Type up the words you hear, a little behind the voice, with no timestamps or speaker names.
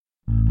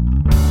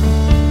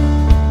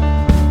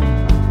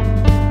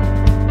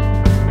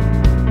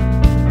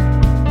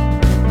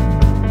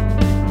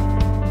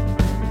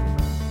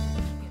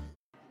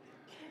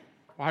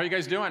How are you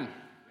guys doing?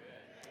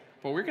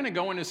 Well, we're going to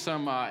go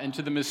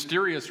into the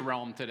mysterious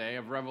realm today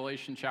of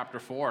Revelation chapter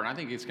 4, and I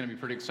think it's going to be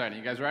pretty exciting.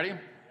 You guys ready?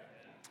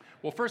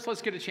 Well, first,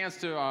 let's get a chance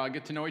to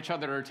get to know each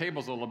other at our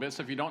tables a little bit.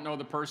 So if you don't know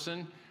the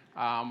person,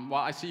 well,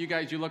 I see you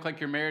guys, you look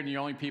like you're married and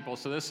you're only people,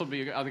 so this will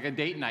be like a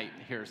date night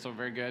here, so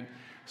very good.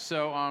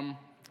 So,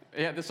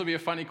 yeah, this will be a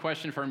funny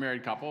question for a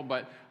married couple,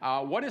 but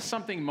what is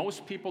something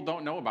most people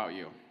don't know about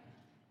you?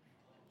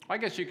 I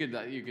guess you could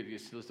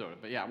just do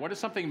it, but yeah, what is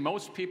something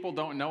most people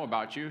don't know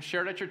about you?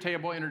 Share it at your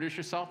table, introduce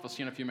yourself. We'll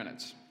see you in a few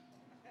minutes.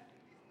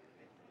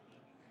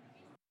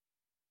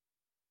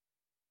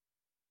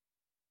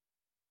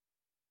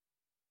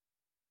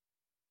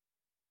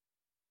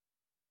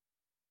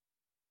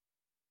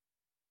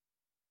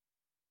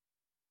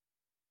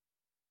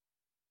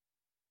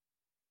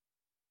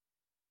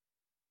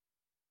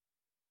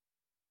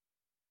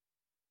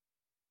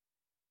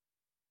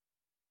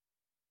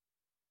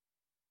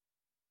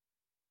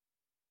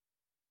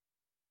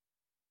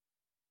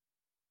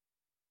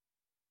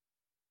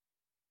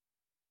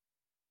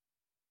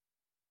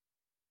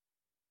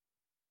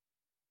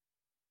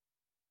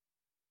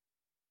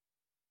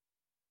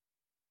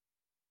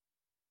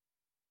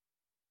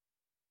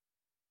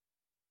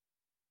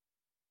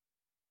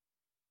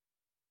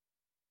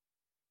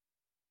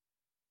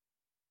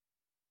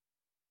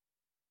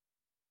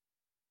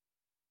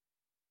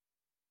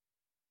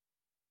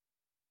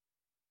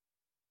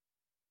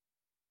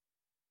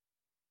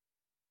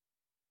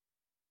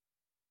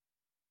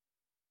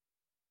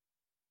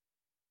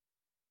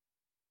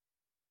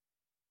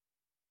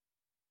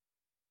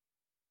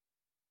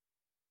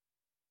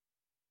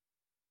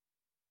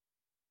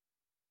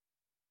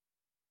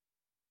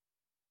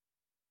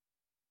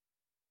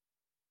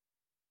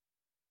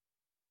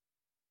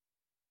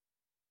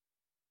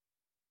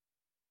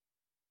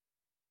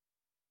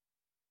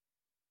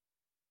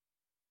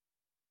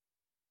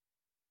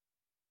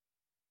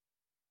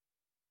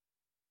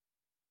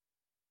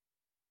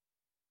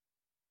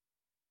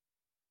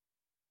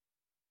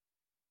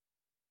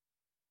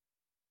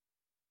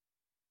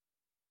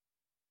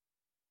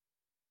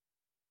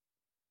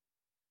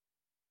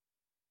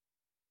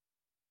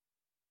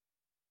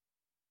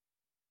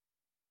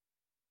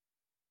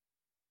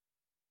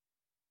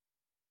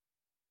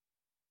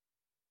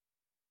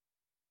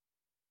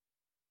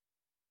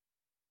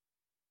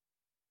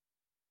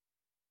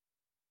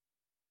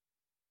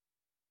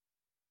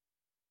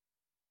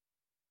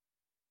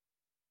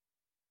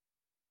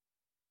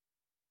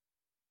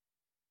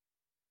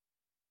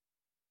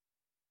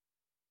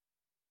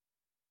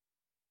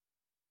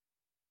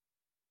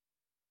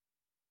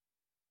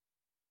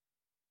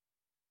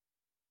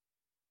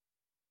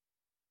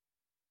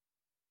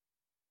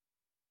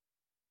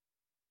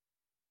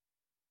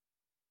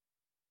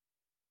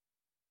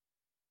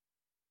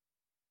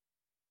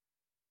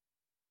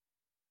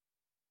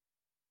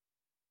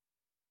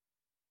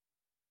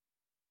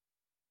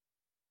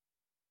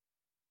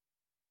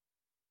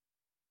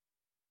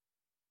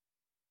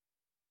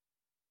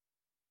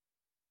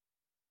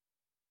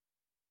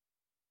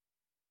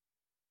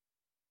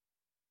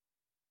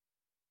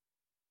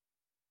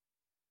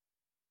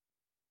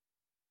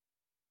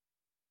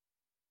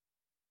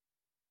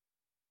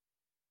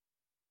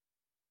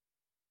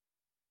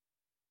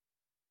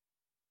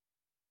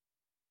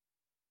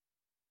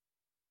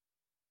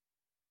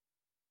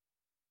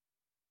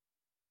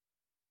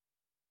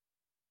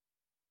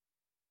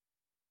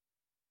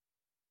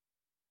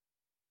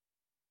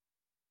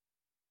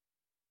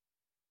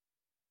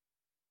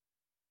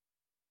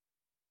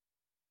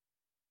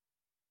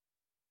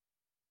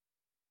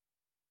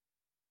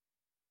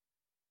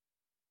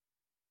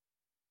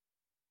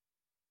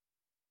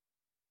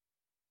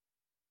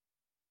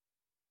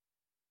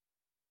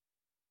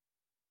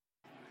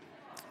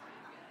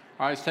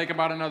 All right, let's take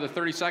about another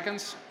 30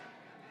 seconds.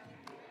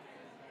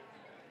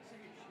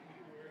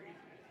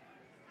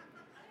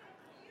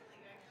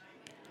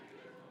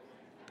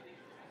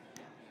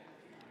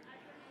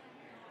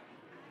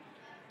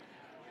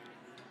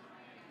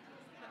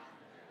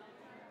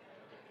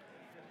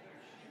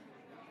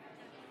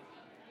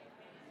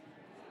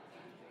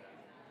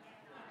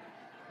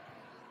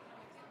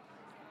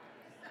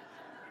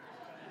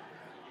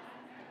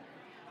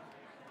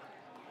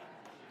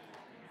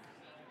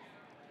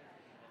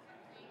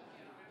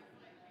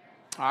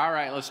 All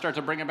right, let's start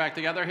to bring it back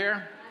together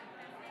here.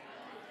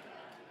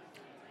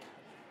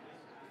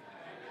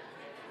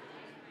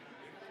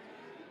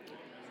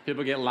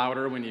 People get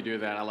louder when you do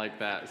that. I like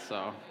that.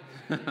 So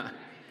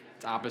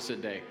it's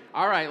opposite day.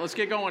 All right, let's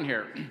get going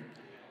here.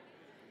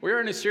 We're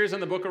in a series on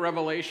the book of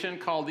Revelation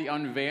called the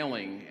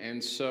Unveiling.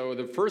 And so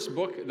the first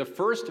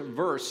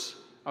verse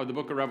of the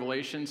book of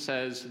Revelation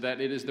says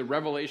that it is the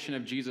revelation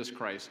of Jesus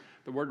Christ.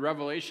 The word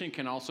revelation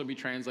can also be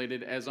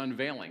translated as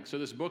unveiling. So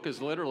this book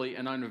is literally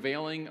an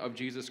unveiling of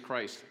Jesus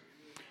Christ.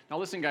 Now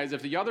listen, guys,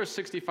 if the other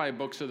 65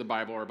 books of the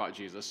Bible are about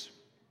Jesus,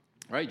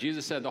 right?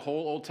 Jesus said the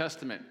whole Old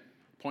Testament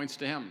points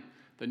to him.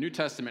 The New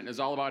Testament is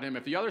all about him.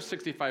 If the other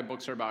 65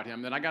 books are about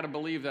him, then I got to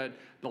believe that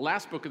the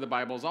last book of the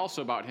Bible is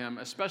also about him,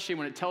 especially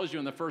when it tells you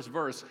in the first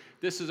verse,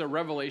 this is a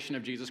revelation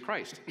of Jesus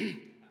Christ.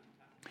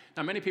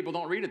 Now, many people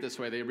don't read it this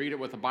way. They read it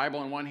with a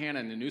Bible in one hand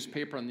and a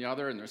newspaper in the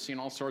other, and they're seeing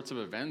all sorts of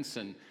events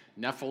and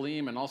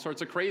Nephilim and all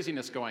sorts of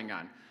craziness going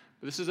on.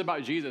 But this is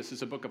about Jesus.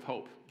 It's a book of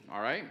hope,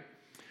 all right?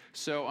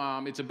 So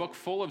it's a book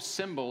full of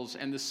symbols,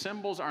 and the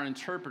symbols are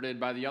interpreted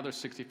by the other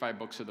 65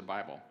 books of the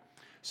Bible.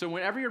 So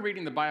whenever you're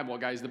reading the Bible,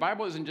 guys, the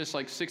Bible isn't just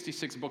like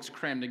 66 books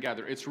crammed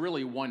together. It's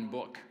really one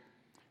book.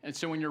 And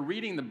so when you're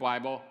reading the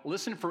Bible,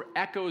 listen for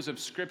echoes of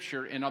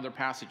Scripture in other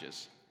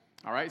passages.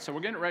 All right? So we're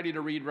getting ready to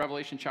read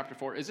Revelation chapter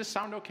 4. Is this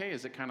sound okay?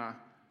 Is it kind of,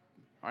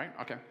 all right?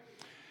 Okay.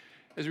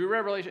 As we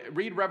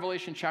read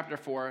Revelation chapter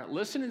 4,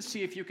 listen and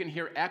see if you can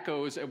hear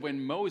echoes of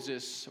when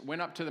Moses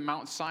went up to the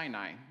Mount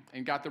Sinai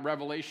and got the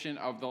revelation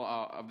of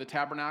the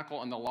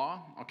tabernacle and the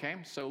law, okay?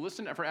 So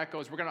listen for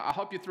echoes. I'll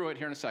help you through it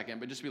here in a second,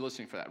 but just be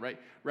listening for that, right?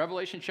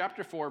 Revelation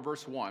chapter 4,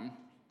 verse 1.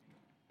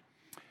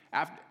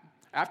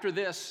 After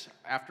this,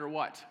 after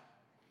what?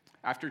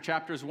 After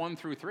chapters 1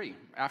 through 3.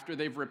 After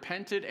they've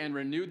repented and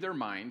renewed their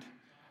mind.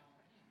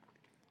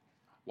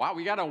 Wow,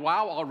 we got a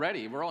wow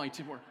already. We're only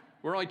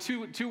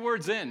two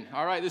words in.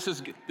 All right, this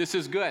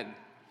is good.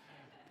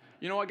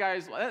 You know what,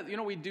 guys?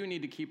 We do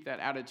need to keep that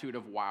attitude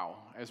of wow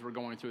as we're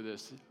going through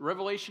this.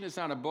 Revelation is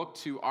not a book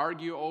to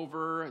argue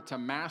over, to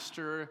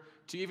master,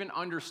 to even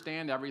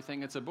understand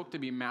everything. It's a book to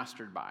be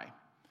mastered by.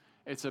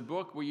 It's a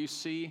book where you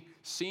see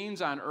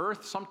scenes on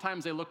earth.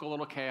 Sometimes they look a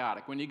little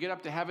chaotic. When you get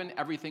up to heaven,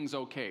 everything's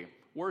okay.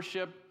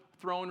 Worship,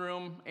 throne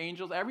room,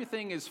 angels,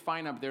 everything is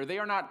fine up there. They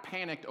are not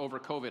panicked over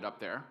COVID up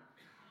there.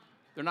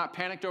 They're not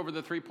panicked over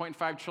the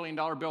 $3.5 trillion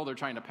bill they're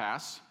trying to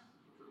pass.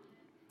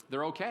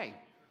 They're okay.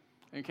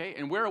 Okay,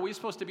 and where are we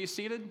supposed to be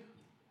seated?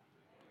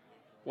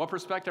 What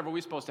perspective are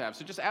we supposed to have?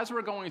 So just as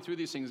we're going through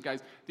these things,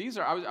 guys,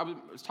 I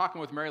was talking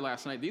with Mary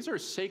last night. These are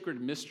sacred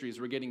mysteries.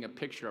 We're getting a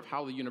picture of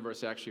how the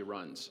universe actually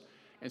runs.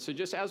 And so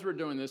just as we're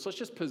doing this, let's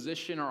just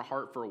position our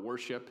heart for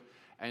worship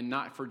and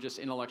not for just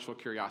intellectual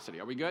curiosity.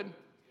 Are we good?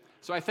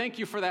 So I thank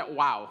you for that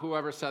wow,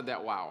 whoever said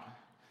that wow.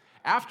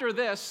 After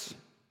this,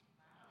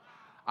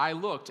 I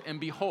looked, and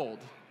behold,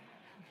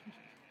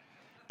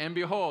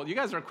 you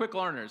guys are quick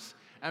learners.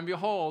 And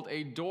behold,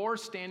 a door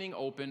standing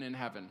open in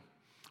heaven.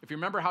 If you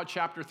remember how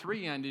chapter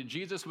 3 ended,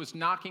 Jesus was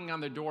knocking on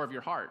the door of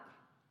your heart.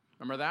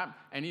 Remember that?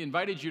 And he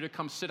invited you to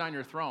come sit on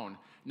your throne.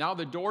 Now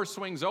the door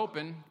swings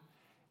open,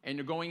 and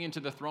you're going into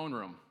the throne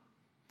room.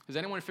 Has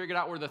anyone figured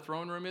out where the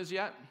throne room is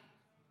yet?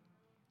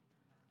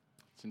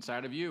 It's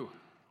inside of you.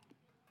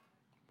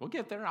 We'll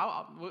get there.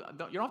 You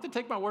don't have to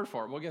take my word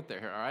for it. We'll get there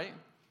here, all right?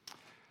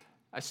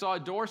 I saw a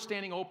door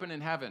standing open in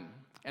heaven,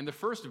 and the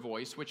first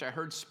voice, which I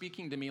heard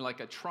speaking to me like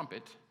a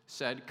trumpet,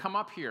 said, "Come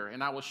up here,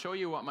 and I will show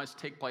you what must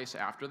take place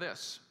after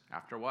this."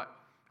 After what?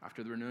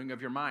 After the renewing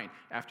of your mind.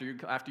 After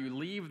you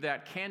leave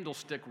that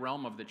candlestick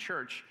realm of the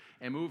church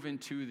and move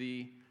into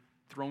the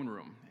throne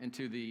room,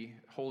 into the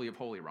Holy of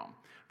Holy realm.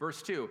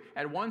 Verse 2,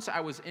 "At once I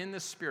was in the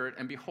Spirit,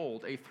 and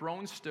behold, a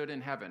throne stood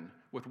in heaven,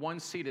 with one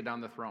seated on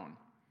the throne.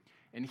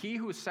 And he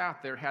who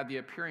sat there had the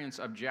appearance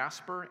of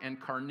jasper and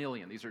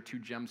carnelian." These are two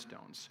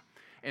gemstones.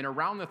 "And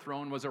around the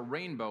throne was a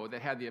rainbow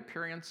that had the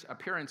appearance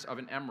of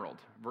an emerald."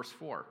 Verse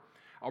 4,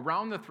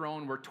 "Around the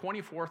throne were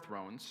 24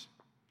 thrones,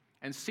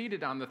 and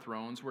seated on the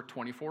thrones were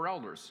 24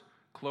 elders,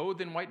 clothed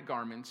in white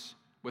garments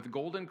with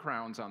golden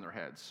crowns on their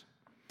heads."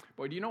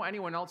 Boy, do you know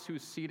anyone else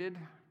who's seated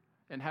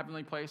in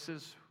heavenly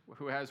places,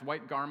 who has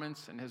white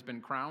garments and has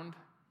been crowned?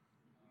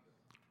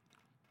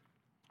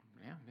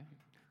 Yeah.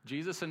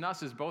 Jesus and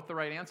us is both the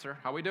right answer.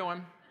 How we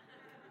doing?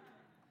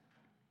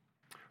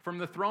 "From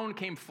the throne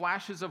came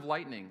flashes of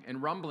lightning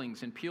and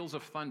rumblings and peals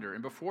of thunder,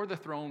 and before the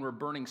throne were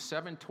burning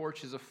 7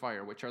 torches of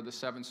fire, which are the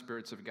 7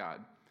 spirits of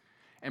God.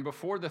 And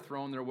before the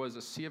throne there was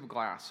a sea of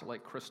glass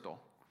like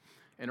crystal.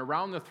 And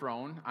around the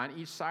throne, on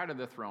each side of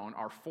the throne,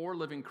 are 4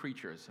 living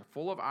creatures,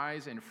 full of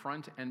eyes in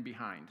front and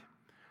behind.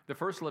 The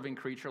first living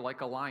creature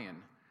like a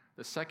lion,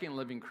 the second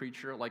living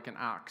creature like an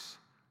ox,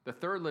 the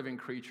third living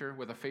creature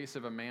with a face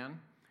of a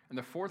man, and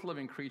the fourth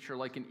living creature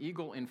like an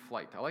eagle in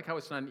flight." I like how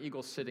it's not an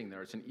eagle sitting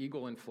there, it's an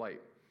eagle in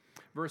flight.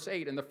 Verse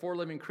 8, "And the 4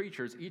 living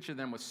creatures, each of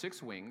them with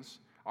 6 wings,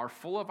 are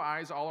full of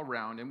eyes all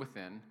around and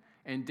within,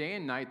 and day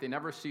and night they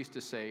never cease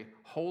to say,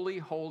 'Holy,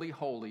 holy,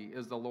 holy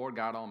is the Lord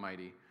God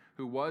Almighty,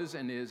 who was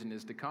and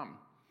is to come.'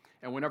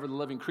 And whenever the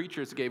living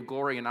creatures gave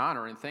glory and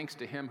honor and thanks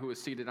to him who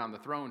is seated on the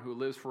throne, who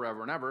lives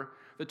forever and ever,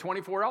 the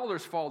 24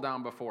 elders fall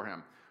down before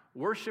him."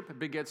 Worship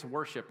begets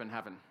worship in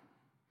heaven.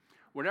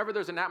 Whenever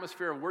there's an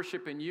atmosphere of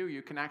worship in you,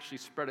 you can actually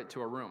spread it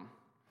to a room.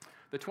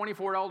 "The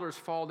 24 elders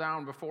fall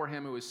down before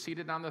him who is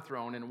seated on the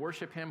throne and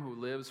worship him who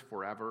lives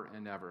forever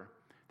and ever.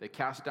 They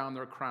cast down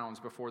their crowns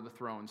before the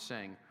throne,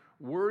 saying,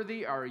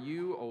 'Worthy are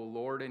you, O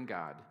Lord and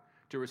God,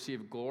 to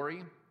receive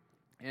glory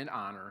and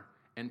honor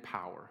and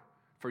power.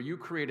 For you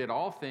created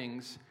all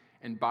things,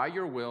 and by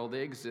your will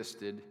they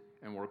existed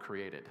and were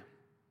created.'"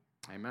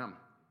 Amen.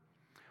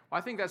 Well,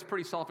 I think that's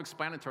pretty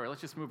self-explanatory. Let's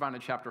just move on to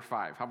chapter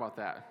 5. How about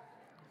that?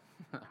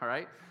 All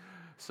right?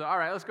 So, all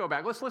right, let's go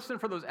back. Let's listen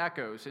for those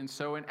echoes. And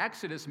so in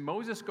Exodus,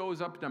 Moses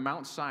goes up to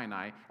Mount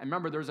Sinai. And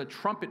remember, there's a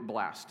trumpet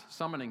blast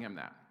summoning him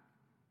that.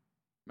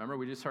 Remember,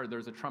 we just heard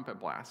there's a trumpet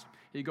blast.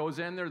 He goes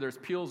in there. There's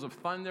peals of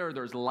thunder.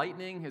 There's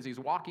lightning as he's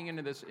walking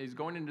into this. He's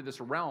going into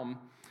this realm.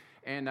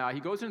 And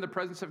he goes into the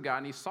presence of God,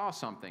 and he saw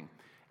something.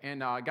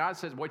 And God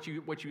says, what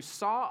you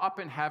saw up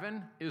in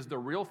heaven is the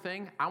real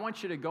thing. I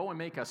want you to go and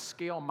make a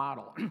scale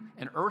model,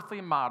 an earthly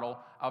model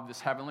of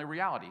this heavenly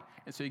reality.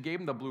 And so he gave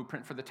him the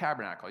blueprint for the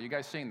tabernacle. You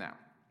guys seen that?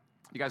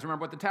 You guys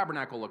remember what the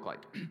tabernacle looked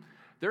like?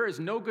 There is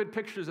no good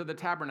pictures of the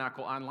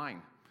tabernacle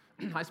online.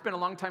 I spent a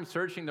long time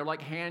searching. They're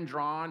like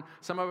hand-drawn.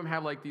 Some of them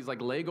have like these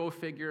like Lego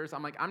figures.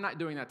 I'm like, I'm not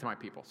doing that to my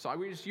people. So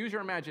we just use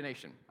your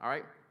imagination, all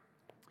right?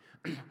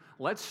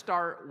 Let's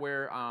start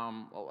where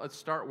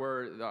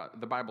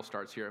the Bible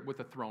starts here with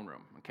the throne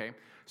room, okay?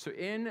 So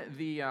in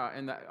the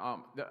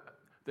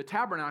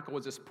tabernacle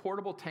was this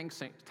portable tent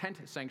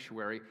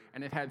sanctuary,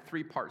 and it had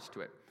three parts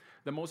to it.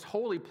 The most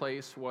holy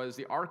place was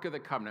the Ark of the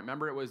Covenant.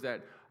 Remember, it was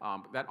that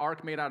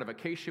ark made out of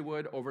acacia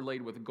wood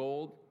overlaid with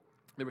gold.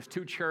 There was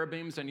two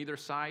cherubims on either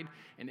side,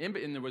 and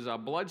there was a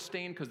blood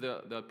stain because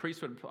the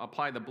priest would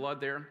apply the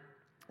blood there. And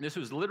this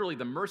was literally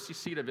the mercy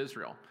seat of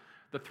Israel.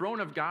 The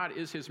throne of God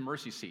is his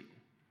mercy seat.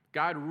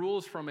 God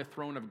rules from a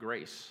throne of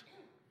grace.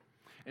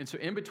 And so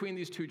in between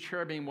these two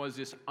cherubim was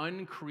this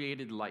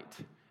uncreated light.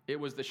 It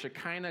was the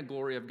Shekinah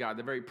glory of God.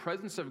 The very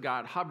presence of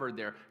God hovered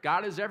there.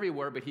 God is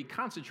everywhere, but he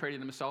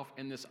concentrated himself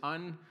in this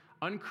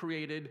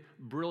uncreated,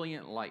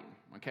 brilliant light,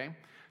 okay?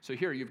 So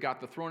here you've got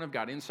the throne of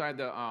God. Inside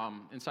the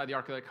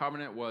Ark of the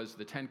Covenant was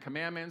the Ten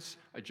Commandments,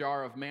 a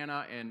jar of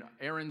manna, and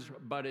Aaron's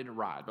budded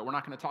rod. But we're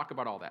not going to talk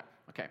about all that.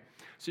 Okay.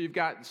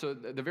 So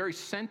the very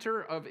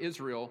center of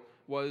Israel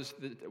was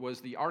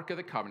the Ark of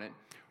the Covenant.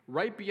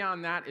 Right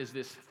beyond that is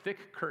this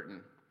thick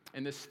curtain.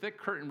 And this thick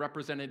curtain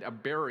represented a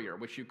barrier,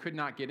 which you could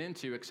not get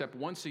into except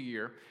once a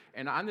year.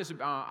 And on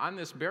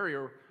this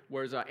barrier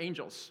was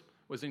angels,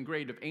 was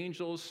engraved of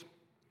angels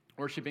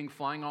worshiping,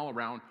 flying all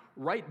around.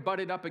 Right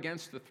butted up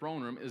against the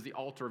throne room is the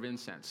altar of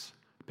incense,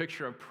 a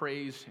picture of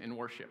praise and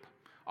worship.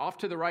 Off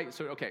to the right,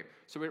 so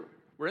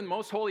we're in the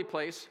most holy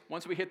place.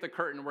 Once we hit the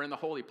curtain, we're in the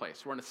holy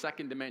place. We're in a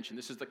second dimension.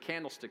 This is the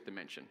candlestick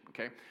dimension,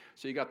 okay?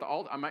 So you got the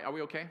altar. Are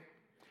we okay?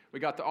 We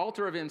got the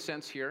altar of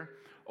incense here.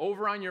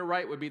 Over on your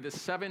right would be the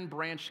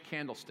 7-branch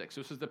candlesticks.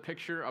 This is the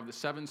picture of the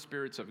 7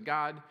 spirits of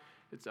God.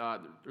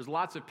 There's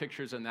lots of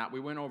pictures in that. We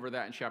went over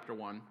that in chapter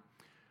 1.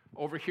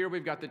 Over here,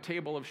 we've got the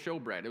table of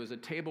showbread. It was a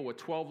table with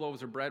 12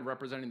 loaves of bread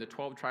representing the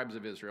 12 tribes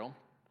of Israel.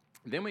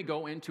 Then we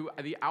go into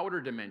the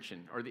outer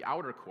dimension, or the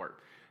outer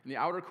court. In the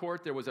outer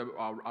court, there was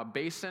a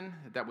basin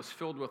that was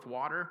filled with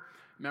water.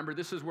 Remember,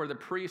 this is where the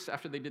priests,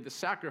 after they did the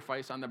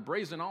sacrifice on the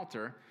brazen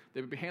altar,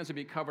 their hands would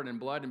be covered in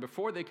blood. And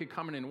before they could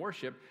come in and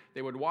worship,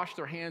 they would wash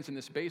their hands in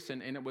this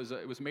basin, and it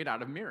was made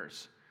out of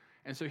mirrors.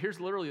 And so here's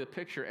literally the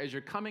picture. As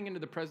you're coming into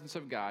the presence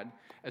of God,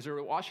 as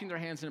they're washing their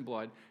hands in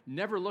blood,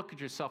 never look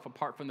at yourself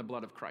apart from the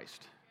blood of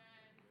Christ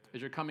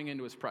as you're coming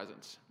into his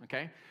presence,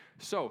 okay?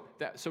 So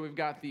we've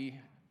got the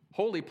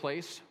holy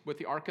place with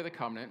the Ark of the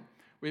Covenant.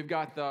 We've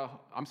got the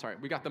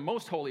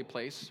most holy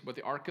place with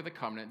the Ark of the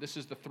Covenant. This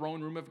is the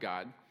throne room of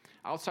God.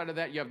 Outside of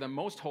that, you have the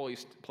most holy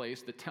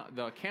place,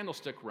 the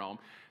candlestick realm.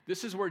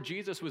 This is where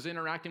Jesus was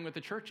interacting with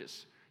the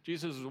churches.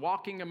 Jesus was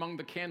walking among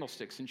the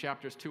candlesticks in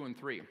chapters 2 and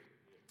 3.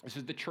 This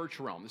is the church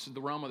realm. This is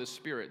the realm of the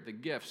Spirit, the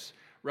gifts,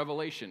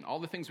 revelation, all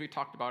the things we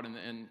talked about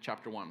in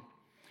chapter 1.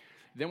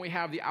 Then we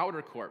have the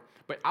outer court.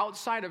 But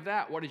outside of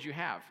that, what did you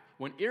have?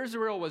 When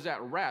Israel was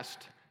at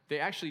rest, they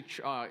actually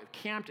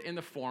camped in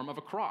the form of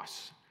a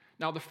cross.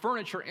 Now, the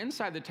furniture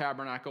inside the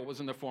tabernacle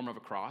was in the form of a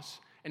cross.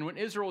 And when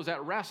Israel was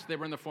at rest, they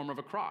were in the form of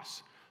a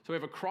cross. So we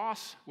have a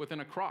cross within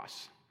a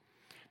cross.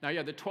 Now, you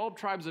had the 12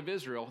 tribes of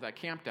Israel that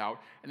camped out,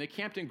 and they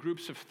camped in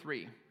groups of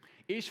 3.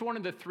 Each one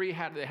of the 3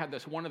 had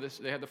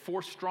the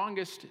 4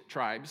 strongest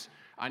tribes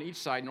on each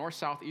side, north,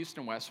 south, east,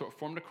 and west, so it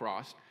formed a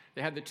cross.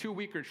 They had the 2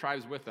 weaker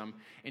tribes with them,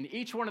 and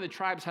each one of the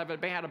tribes had a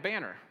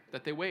banner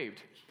that they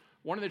waved.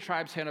 One of the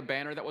tribes had a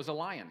banner that was a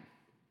lion.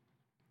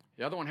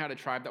 The other one had a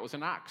tribe that was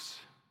an ox.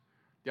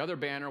 The other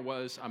banner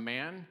was a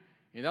man,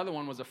 and the other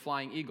one was a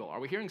flying eagle. Are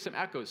we hearing some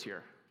echoes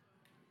here?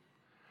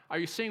 Are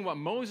you seeing what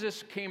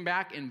Moses came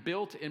back and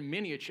built in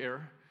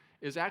miniature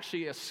is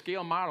actually a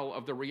scale model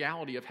of the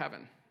reality of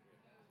heaven?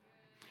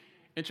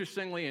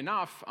 Interestingly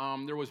enough,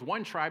 there was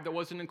one tribe that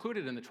wasn't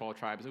included in the 12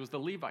 tribes. It was the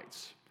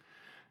Levites.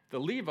 The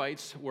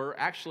Levites were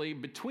actually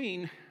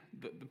between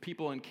the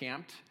people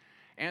encamped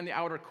and the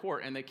outer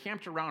court, and they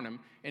camped around him.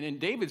 And in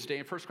David's day,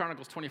 in 1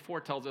 Chronicles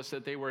 24 tells us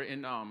that they were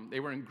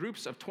in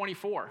groups of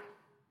 24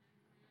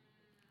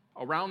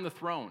 around the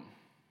throne.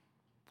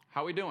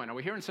 How are we doing? Are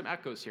we hearing some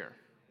echoes here?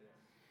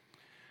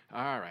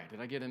 All right, did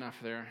I get enough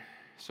there?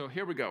 So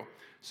here we go.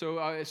 So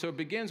it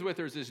begins with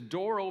there's this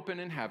door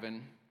open in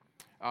heaven.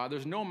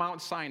 There's no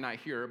Mount Sinai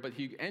here, but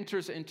he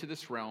enters into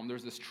this realm.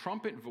 There's this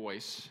trumpet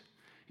voice.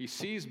 He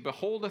sees,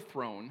 behold, a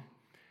throne.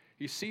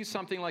 He sees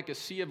something like a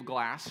sea of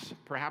glass.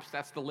 Perhaps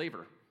that's the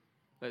laver.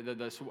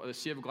 The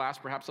sea of glass,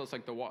 perhaps that's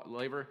like the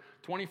laver.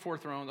 24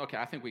 thrones. Okay,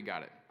 I think we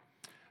got it.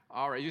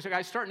 All right, you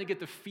guys starting to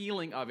get the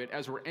feeling of it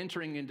as we're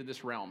entering into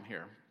this realm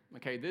here.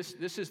 Okay, this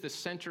is the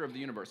center of the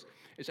universe.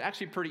 It's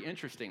actually pretty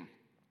interesting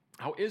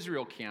how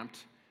Israel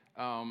camped.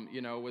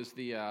 Was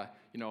the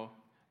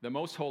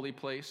most holy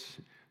place,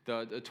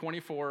 the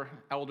 24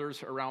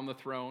 elders around the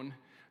throne,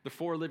 the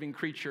 4 living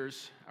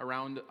creatures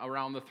around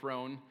the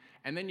throne,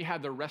 and then you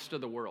have the rest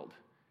of the world.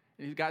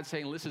 And God's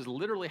saying, this is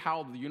literally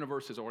how the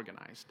universe is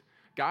organized.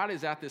 God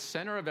is at the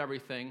center of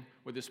everything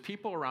with his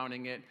people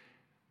surrounding it,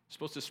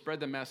 supposed to spread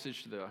the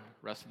message to the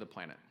rest of the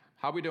planet.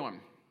 How we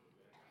doing?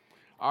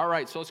 All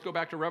right, so let's go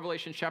back to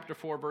Revelation chapter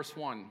 4, verse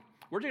 1.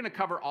 We're going to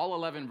cover all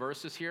 11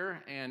 verses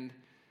here, and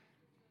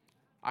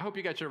I hope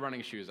you got your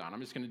running shoes on. I'm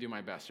just going to do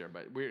my best here,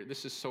 but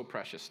this is so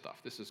precious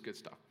stuff. This is good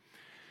stuff.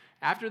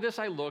 After this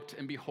I looked,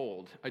 and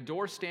behold, a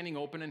door standing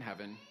open in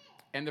heaven,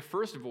 and the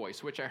first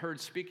voice, which I heard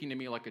speaking to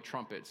me like a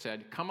trumpet,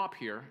 said, "Come up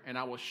here, and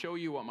I will show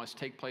you what must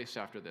take place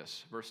after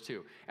this." Verse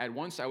 2, "At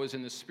once I was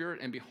in the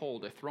Spirit, and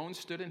behold, a throne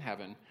stood in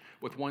heaven,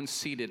 with one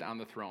seated on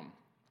the throne."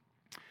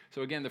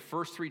 So again, the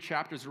first 3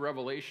 chapters of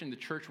Revelation,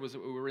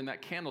 we were in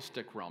that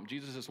candlestick realm.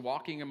 Jesus is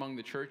walking among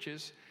the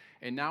churches,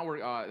 and now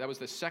that was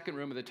the second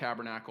room of the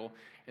tabernacle.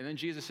 And then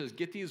Jesus says,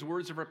 get these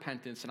words of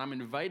repentance, and I'm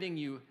inviting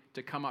you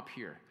to come up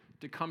here,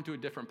 to come to a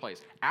different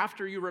place.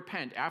 After you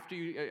repent, after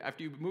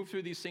you move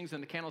through these things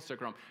in the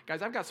candlestick realm.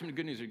 Guys, I've got some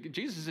good news.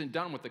 Jesus isn't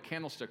done with the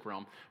candlestick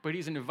realm, but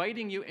he's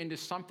inviting you into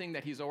something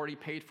that he's already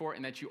paid for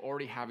and that you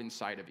already have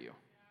inside of you.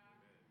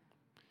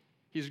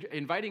 He's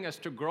inviting us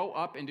to grow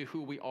up into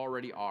who we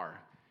already are,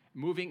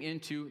 moving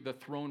into the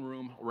throne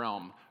room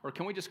realm. Or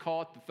can we just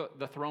call it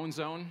the throne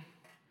zone?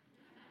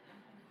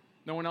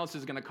 No one else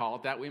is going to call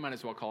it that. We might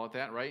as well call it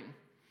that, right?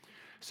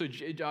 So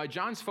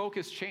John's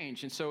focus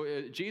changed, and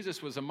so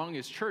Jesus was among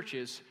his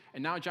churches,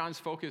 and now John's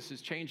focus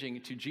is changing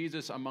to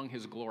Jesus among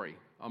his glory,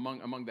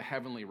 among the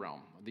heavenly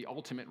realm, the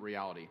ultimate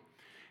reality.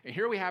 And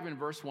here we have in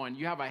verse 1,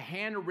 you have a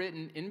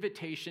handwritten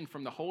invitation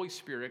from the Holy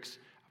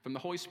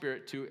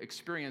Spirit to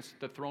experience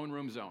the throne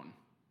room zone.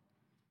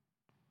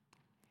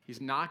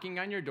 He's knocking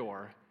on your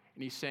door,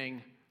 and he's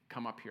saying,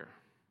 come up here.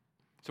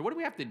 So what do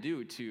we have to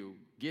do to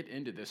get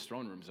into this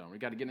throne room zone? We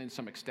got to get into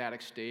some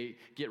ecstatic state,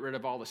 get rid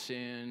of all the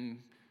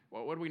sin.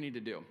 Well, what do we need to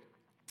do?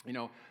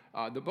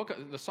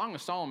 The Song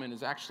of Solomon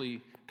is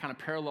actually kind of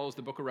parallels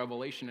the book of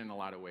Revelation in a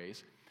lot of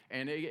ways,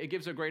 and it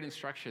gives a great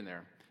instruction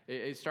there.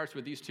 It starts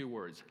with these 2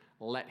 words,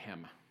 let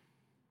him.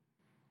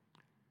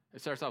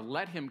 It starts off,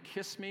 let him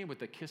kiss me with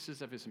the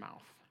kisses of his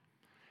mouth.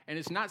 And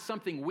it's not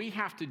something we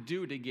have to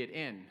do to get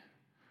in.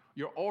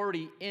 You're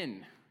already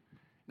in.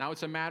 Now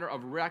it's a matter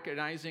of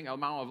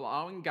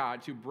allowing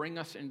God to bring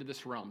us into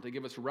this realm, to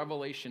give us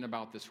revelation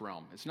about this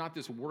realm. It's not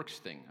this works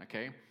thing,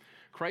 okay?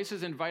 Christ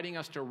is inviting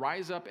us to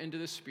rise up into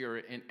the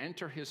Spirit and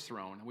enter his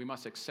throne. We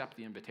must accept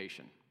the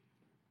invitation.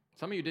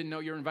 Some of you didn't know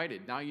you're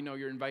invited. Now you know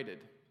you're invited.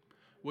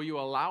 Will you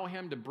allow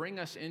him to bring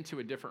us into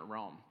a different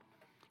realm?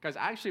 Guys,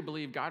 I actually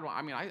believe God will.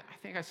 I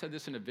think I said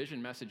this in a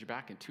vision message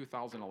back in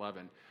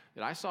 2011,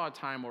 that I saw a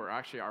time where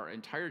actually our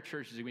entire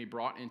church is going to be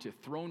brought into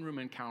throne room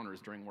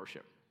encounters during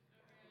worship.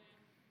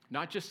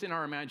 Not just in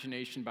our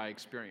imagination, by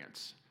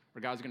experience,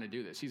 where God's going to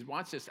do this. He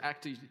wants us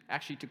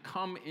actually to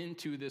come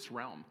into this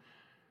realm.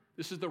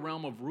 This is the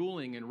realm of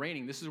ruling and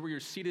reigning. This is where you're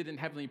seated in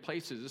heavenly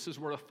places. This is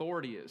where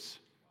authority is,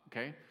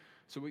 okay?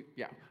 So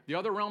the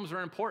other realms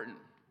are important,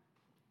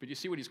 but you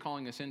see what he's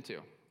calling us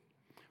into.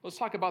 Let's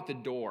talk about the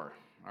door,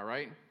 all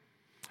right?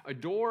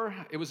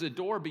 It was a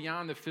door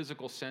beyond the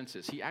physical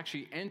senses. He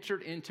actually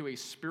entered into a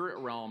spirit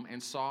realm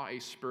and saw a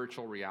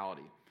spiritual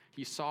reality.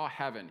 He saw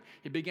heaven.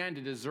 He began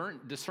to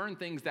discern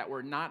things that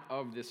were not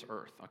of this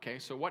earth, okay?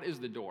 So what is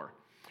the door?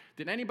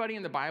 Did anybody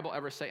in the Bible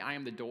ever say, I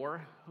am the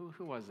door?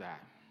 Who was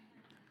that?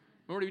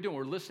 What are we doing?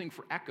 We're listening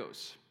for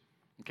echoes.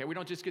 Okay, we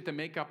don't just get to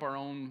make up our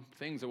own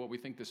things of what we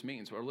think this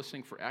means. We're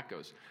listening for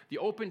echoes. The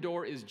open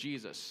door is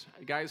Jesus.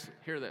 Guys,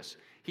 hear this.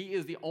 He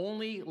is the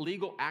only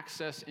legal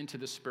access into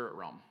the spirit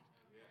realm.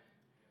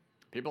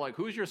 People are like,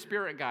 who's your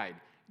spirit guide?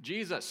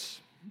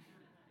 Jesus.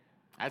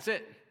 That's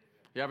it.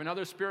 You have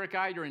another spirit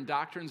guide, you're in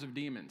doctrines of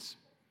demons.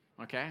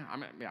 Okay?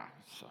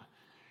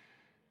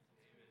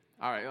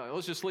 All right,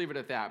 let's just leave it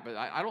at that. But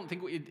I don't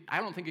think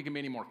it can be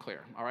any more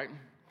clear. All right?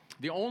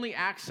 The only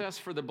access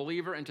for the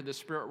believer into the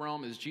spirit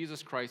realm is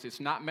Jesus Christ.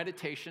 It's not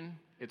meditation,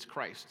 it's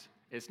Christ.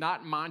 It's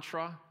not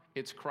mantra,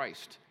 it's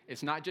Christ.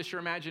 It's not just your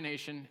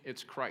imagination,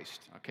 it's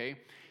Christ, okay?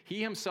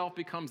 He himself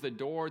becomes the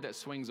door that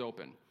swings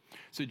open.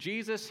 So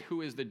Jesus,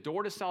 who is the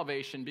door to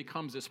salvation,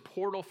 becomes this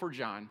portal for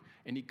John,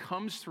 and he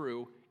comes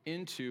through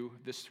into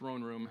this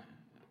throne room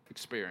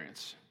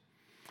experience.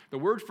 The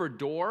word for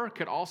door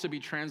could also be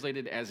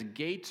translated as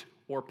gate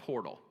or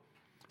portal.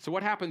 So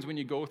what happens when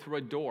you go through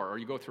a door or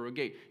you go through a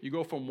gate? You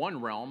go from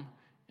one realm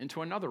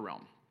into another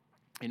realm.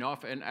 You know,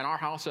 in our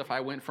house, if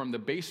I went from the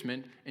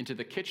basement into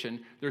the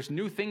kitchen, there's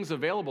new things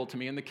available to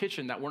me in the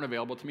kitchen that weren't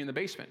available to me in the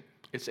basement.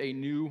 It's a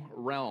new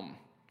realm,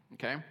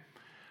 okay? Are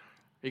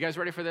you guys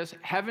ready for this?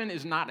 Heaven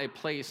is not a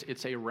place,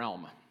 it's a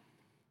realm,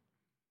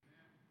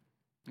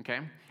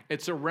 okay?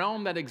 It's a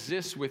realm that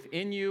exists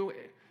within you.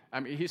 I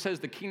mean, he says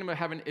the kingdom of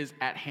heaven is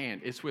at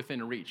hand. It's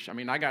within reach. I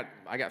mean, I got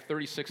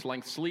 36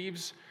 length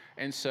sleeves,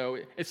 and so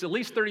it's at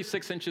least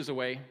 36 inches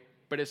away,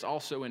 but it's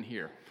also in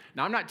here.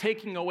 Now, I'm not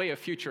taking away a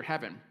future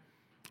heaven.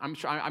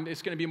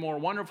 It's going to be more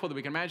wonderful than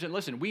we can imagine.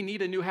 Listen, we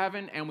need a new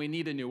heaven and we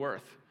need a new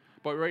earth.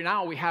 But right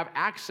now, we have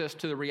access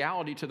to the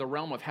reality, to the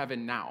realm of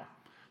heaven now.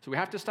 So we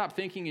have to stop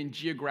thinking in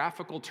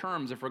geographical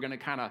terms if we're going to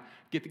kind of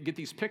get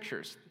these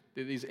pictures,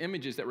 these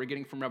images that we're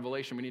getting from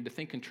Revelation. We need to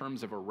think in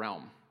terms of a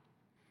realm.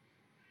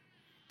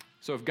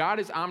 So if God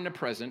is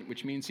omnipresent,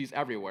 which means he's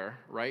everywhere,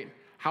 right?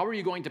 How are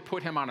you going to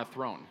put him on a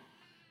throne?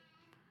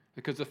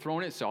 Because the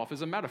throne itself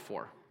is a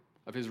metaphor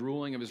of his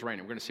ruling, of his reign.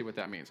 We're going to see what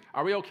that means.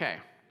 Are we okay?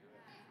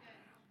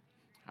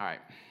 All right.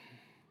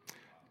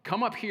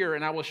 Come up here,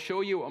 and I will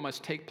show you what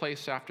must take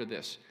place after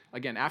this.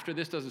 Again, after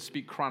this doesn't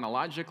speak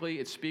chronologically.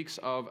 It speaks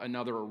of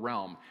another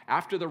realm.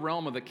 After the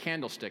realm of the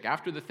candlestick,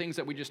 after the things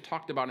that we just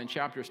talked about in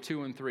chapters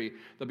 2 and 3,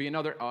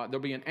 there'll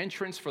be an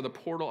entrance for the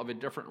portal of a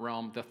different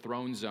realm, the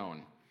throne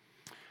zone.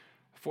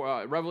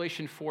 For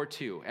Revelation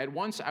 4:2, at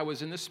once I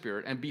was in the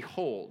Spirit, and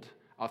behold,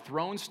 a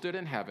throne stood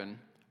in heaven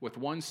with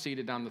one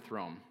seated on the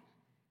throne.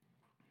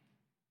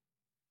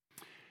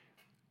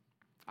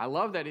 I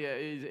love that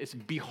it's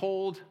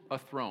behold a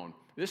throne.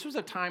 This was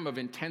a time of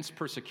intense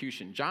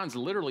persecution. John's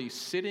literally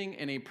sitting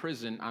in a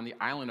prison on the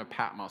island of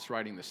Patmos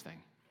writing this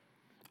thing.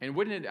 And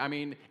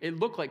it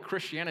looked like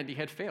Christianity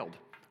had failed.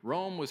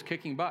 Rome was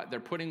kicking butt. They're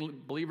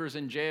putting believers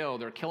in jail.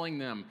 They're killing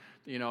them.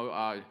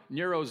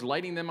 Nero's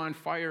lighting them on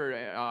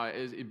fire,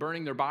 is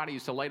burning their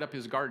bodies to light up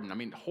his garden. I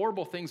mean,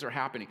 horrible things are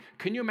happening.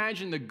 Can you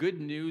imagine the good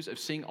news of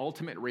seeing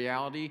ultimate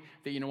reality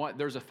that,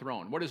 there's a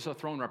throne? What does a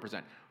throne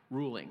represent?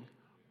 Ruling,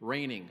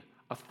 reigning,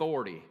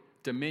 authority,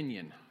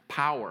 dominion,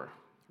 power,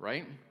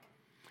 right?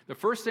 The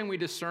first thing we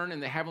discern in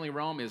the heavenly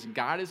realm is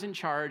God is in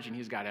charge and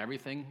he's got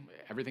everything.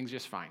 Everything's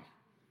just fine.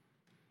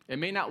 It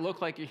may not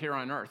look like it here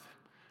on earth,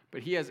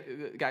 but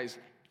guys,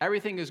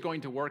 everything is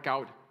going to work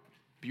out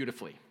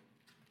beautifully.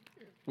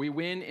 We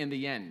win in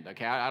the end,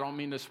 okay? I don't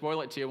mean to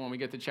spoil it to you when we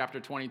get to chapter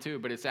 22,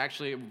 but it's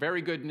actually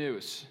very good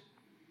news.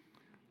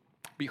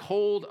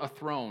 Behold a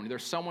throne.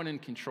 There's someone in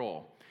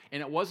control. And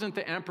it wasn't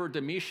the Emperor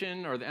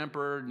Domitian or the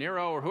Emperor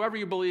Nero or whoever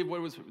you believe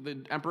was the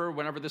emperor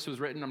whenever this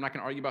was written. I'm not going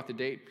to argue about the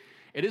date.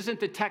 It isn't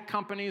the tech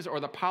companies or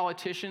the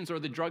politicians or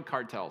the drug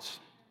cartels.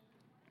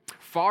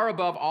 Far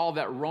above all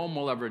that Rome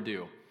will ever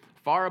do,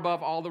 far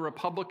above all the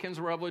Republicans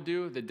will ever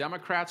do, the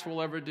Democrats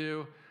will ever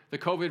do, the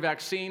COVID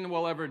vaccine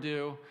will ever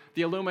do,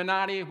 the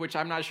Illuminati, which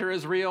I'm not sure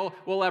is real,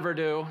 will ever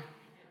do.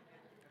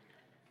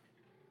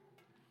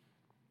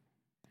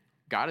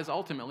 God is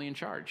ultimately in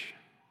charge.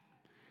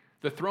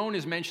 The throne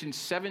is mentioned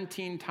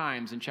 17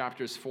 times in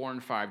chapters 4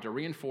 and 5 to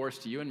reinforce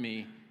to you and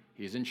me,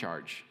 he's in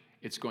charge.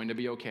 It's going to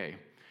be okay.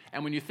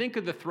 And when you think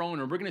of the throne,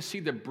 we're going to see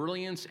the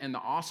brilliance and the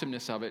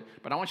awesomeness of it,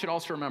 but I want you to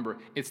also remember,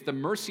 it's the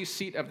mercy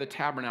seat of the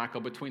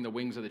tabernacle between the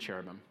wings of the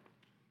cherubim.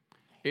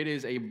 It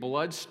is a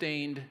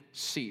blood-stained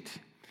seat,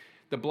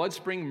 the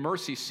blood-spring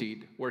mercy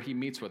seat where he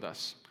meets with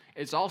us.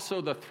 It's also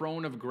the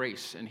throne of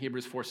grace in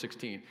Hebrews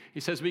 4:16. He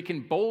says we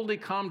can boldly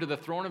come to the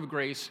throne of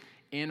grace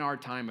in our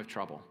time of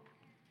trouble.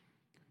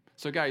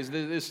 So guys,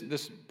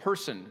 this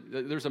person,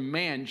 there's a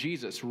man,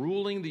 Jesus,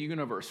 ruling the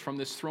universe from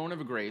this throne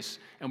of grace,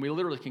 and we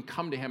literally can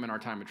come to him in our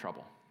time of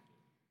trouble.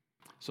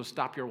 So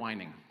stop your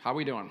whining. How are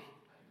we doing?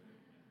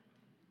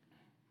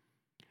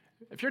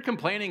 If you're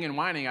complaining and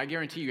whining, I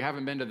guarantee you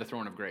haven't been to the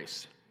throne of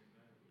grace.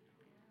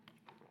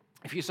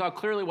 If you saw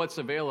clearly what's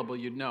available,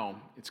 you'd know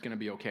it's going to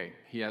be okay.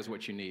 He has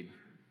what you need.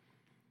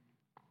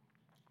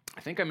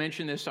 I think I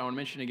mentioned this, I want to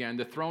mention it again.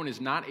 The throne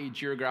is not a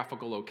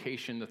geographical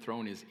location. The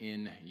throne is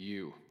in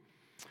you.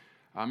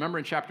 Remember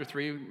in chapter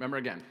 3,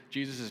 again,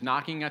 Jesus is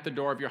knocking at the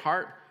door of your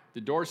heart.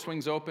 The door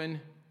swings open.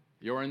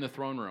 You're in the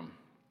throne room.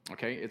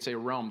 Okay? It's a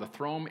realm. The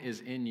throne is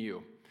in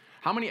you.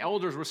 How many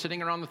elders were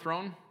sitting around the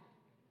throne?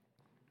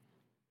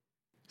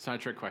 It's not a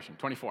trick question.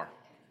 24.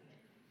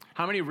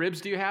 How many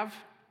ribs do you have?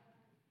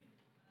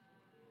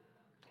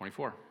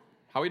 24.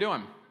 How are we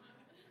doing?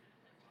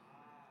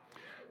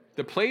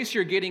 The place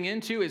you're getting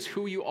into is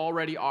who you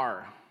already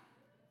are.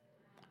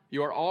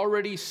 You are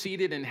already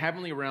seated in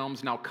heavenly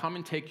realms. Now come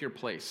and take your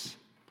place.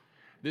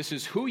 This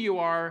is who you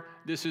are.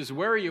 This is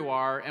where you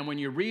are. And when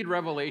you read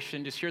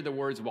Revelation, just hear the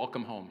words,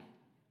 welcome home.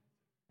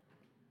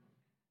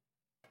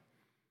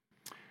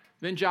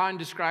 Then John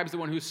describes the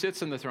one who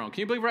sits on the throne.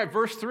 Can you believe we're at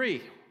verse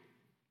 3?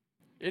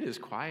 It is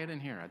quiet in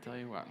here, I tell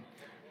you what.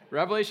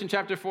 Revelation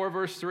chapter 4,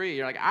 verse 3.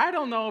 You're like, I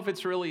don't know if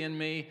it's really in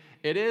me.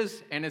 It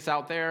is, and it's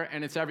out there,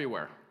 and it's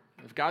everywhere.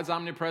 If God's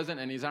omnipresent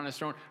and he's on his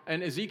throne.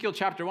 In Ezekiel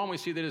chapter 1, we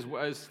see that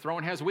his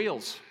throne has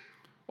wheels.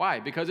 Why?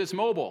 Because it's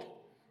mobile.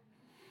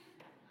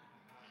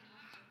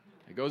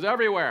 It goes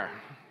everywhere.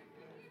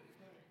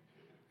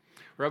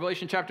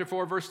 Revelation chapter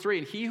 4, verse 3.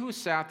 And he who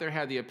sat there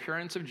had the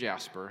appearance of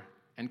jasper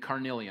and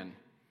carnelian.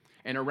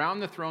 And around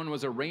the throne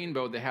was a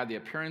rainbow that had the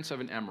appearance of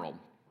an emerald.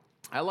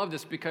 I love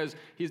this because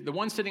he's the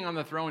one sitting on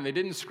the throne. They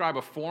didn't describe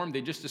a form.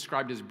 They just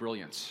described his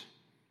brilliance.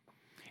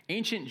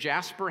 Ancient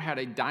jasper had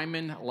a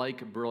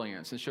diamond-like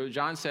brilliance. And so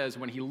John says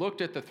when he looked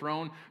at the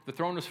throne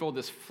was filled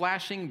with this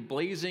flashing,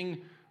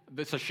 blazing,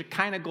 this a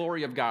Shekinah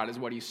glory of God is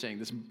what he's saying,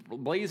 this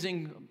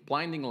blazing,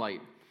 blinding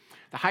light.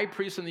 The high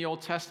priest in the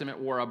Old Testament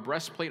wore a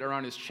breastplate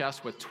around his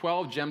chest with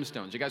 12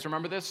 gemstones. You guys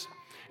remember this?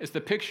 It's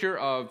the picture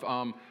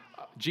of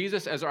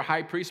Jesus as our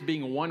high priest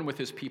being one with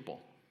his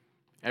people.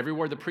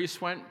 Everywhere the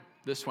priest went,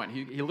 this went.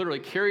 He literally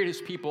carried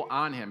his people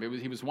on him.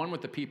 He was one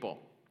with the people.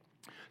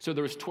 So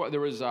there was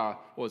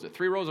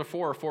 3 rows of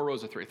 4 or 4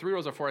 rows of 3? 3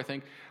 rows of 4, I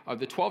think, of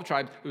the 12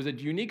 tribes. There was a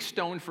unique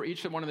stone for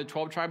each one of the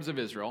 12 tribes of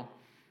Israel.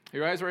 Are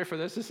you guys ready for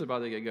this? This is about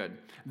to get good.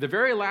 The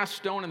very last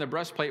stone in the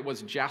breastplate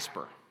was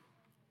jasper.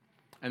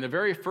 And the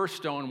very first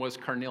stone was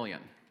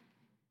carnelian.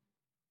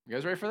 You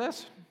guys ready for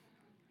this?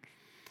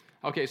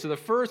 Okay, so the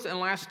first and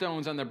last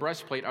stones on the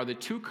breastplate are the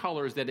 2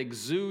 colors that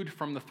exude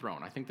from the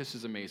throne. I think this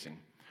is amazing.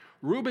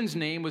 Reuben's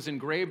name was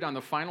engraved on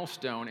the final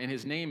stone, and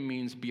his name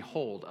means,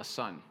 behold, a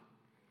son.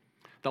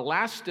 The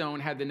last stone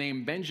had the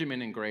name Benjamin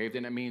engraved,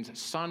 and it means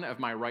son of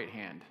my right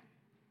hand.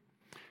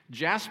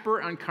 Jasper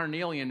and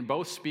carnelian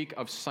both speak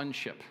of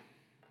sonship.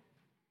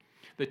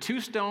 The 2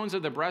 stones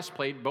of the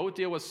breastplate both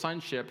deal with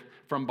sonship,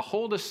 from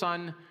behold a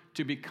son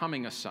to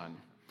becoming a son.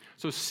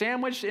 So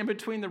sandwiched in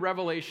between the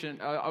revelation,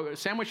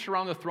 sandwiched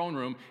around the throne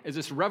room is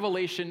this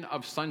revelation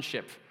of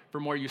sonship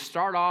from where you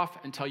start off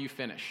until you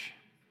finish.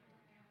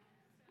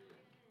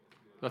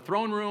 The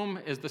throne room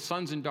is the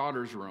sons and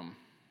daughters room.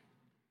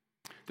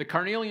 The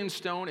carnelian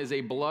stone is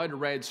a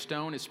blood-red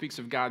stone. It speaks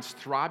of God's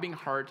throbbing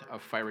heart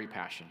of fiery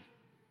passion.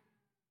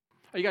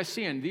 Are you guys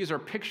seeing? These are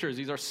pictures,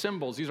 these are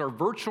symbols, these are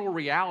virtual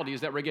realities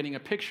that we're getting a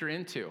picture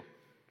into.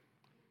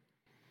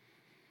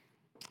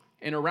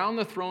 And around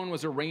the throne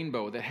was a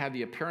rainbow that had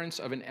the appearance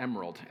of an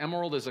emerald.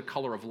 Emerald is a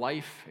color of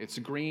life. It's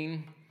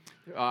green.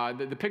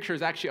 The picture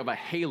is actually of a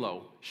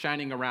halo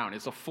shining around.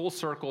 It's a full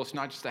circle. It's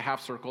not just a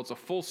half circle. It's a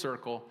full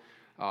circle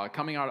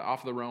coming out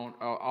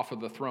off of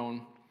the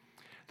throne.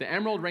 The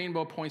emerald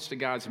rainbow points to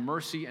God's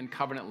mercy and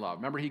covenant love.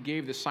 Remember, he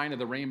gave the sign of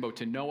the rainbow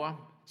to Noah,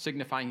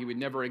 signifying he would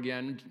never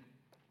again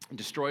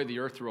destroy the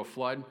earth through a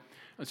flood.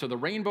 And so the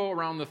rainbow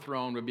around the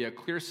throne would be a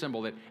clear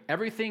symbol that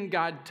everything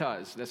God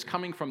does that's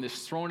coming from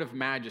this throne of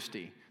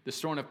majesty,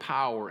 this throne of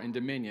power and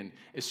dominion,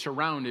 is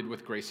surrounded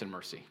with grace and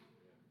mercy.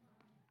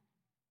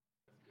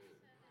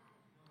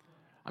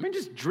 I mean,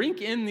 just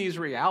drink in these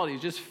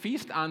realities. Just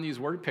feast on these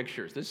word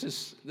pictures. This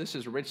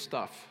is rich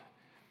stuff.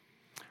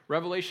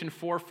 Revelation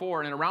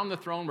 4:4, and around the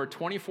throne were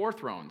 24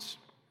 thrones,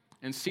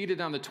 and seated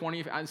on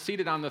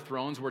the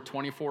thrones were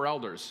 24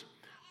 elders,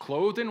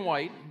 clothed in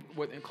white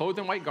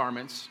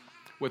garments,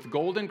 with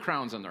golden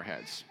crowns on their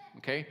heads.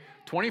 Okay,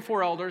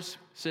 24 elders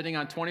sitting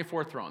on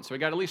 24 thrones. So we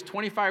got at least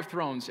 25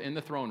 thrones in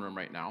the throne room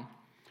right now.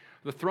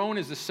 The throne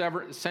is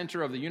the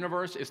center of the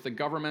universe. It's the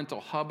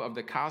governmental hub of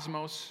the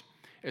cosmos.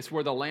 It's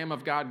where the Lamb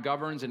of God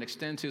governs and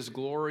extends his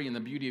glory and the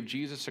beauty of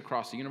Jesus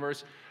across the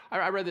universe.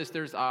 I read this.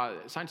 There's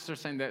scientists are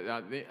saying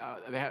that they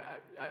have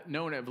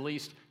known at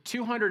least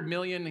 200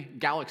 million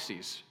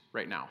galaxies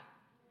right now.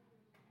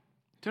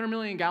 200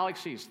 million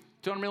galaxies,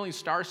 200 million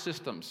star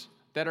systems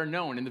that are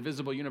known in the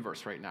visible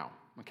universe right now,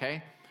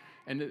 okay?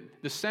 And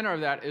the center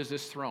of that is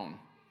this throne.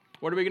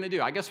 What are we going to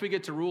do? I guess we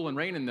get to rule and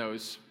reign in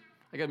those.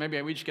 I guess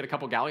maybe we just get a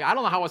couple galaxies. I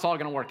don't know how it's all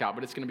going to work out,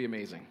 but it's going to be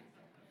amazing.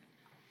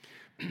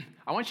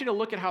 I want you to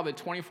look at how the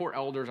 24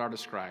 elders are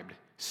described.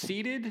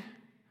 Seated,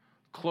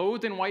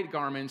 clothed in white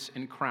garments,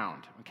 and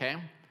crowned, okay?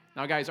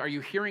 Now, guys, are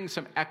you hearing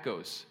some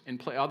echoes in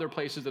other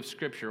places of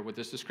Scripture with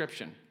this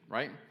description,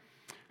 right?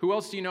 Who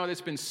else do you know that's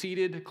been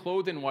seated,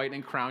 clothed in white,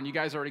 and crowned? You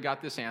guys already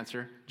got this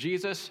answer.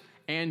 Jesus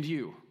and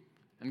you.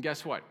 And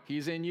guess what?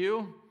 He's in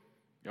you.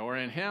 You're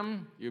in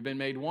him. You've been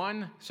made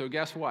one. So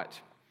guess what?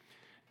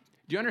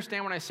 Do you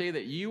understand when I say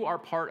that you are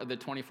part of the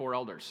 24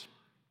 elders?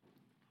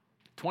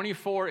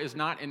 24 is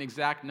not an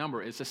exact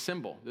number. It's a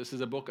symbol. This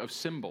is a book of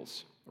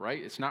symbols,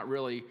 right? It's not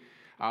really,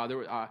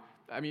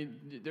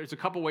 there's a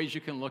couple ways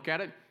you can look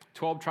at it.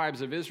 12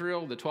 tribes of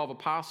Israel, the 12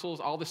 apostles,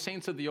 all the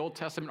saints of the Old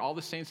Testament, all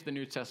the saints of the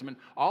New Testament,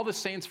 all the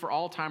saints for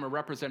all time are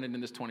represented in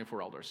this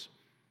 24 elders.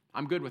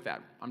 I'm good with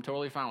that. I'm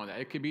totally fine with that.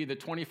 It could be the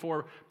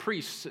 24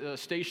 priests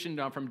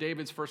stationed from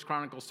David's 1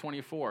 Chronicles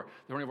 24.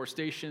 The 24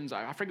 stations,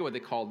 I forget what they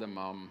called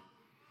them.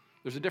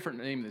 There's a different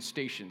name than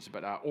stations,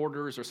 but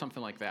orders or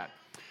something like that.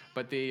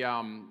 But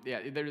I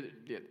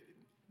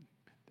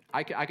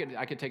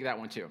could take that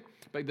one too.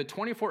 But the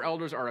 24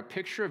 elders are a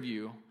picture of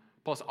you,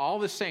 plus all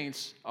the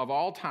saints of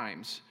all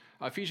times.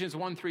 Ephesians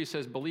 1:3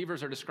 says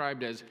believers are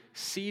described as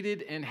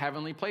seated in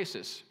heavenly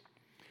places.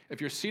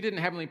 If you're seated in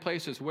heavenly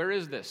places, where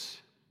is this?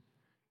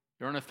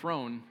 You're on a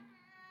throne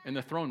in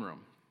the throne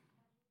room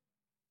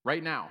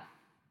right now.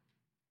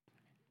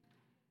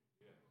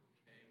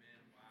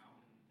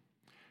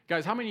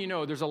 Guys, how many of you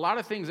know there's a lot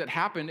of things that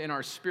happened in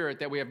our spirit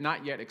that we have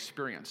not yet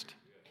experienced?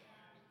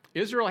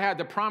 Israel had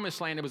the promised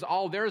land. It was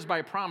all theirs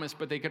by promise,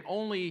 but they could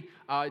only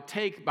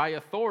take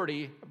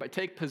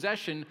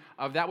possession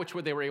of that which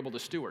they were able to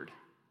steward.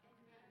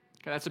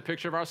 Okay, that's a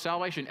picture of our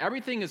salvation.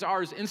 Everything is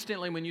ours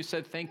instantly when you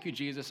said, thank you,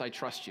 Jesus, I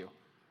trust you.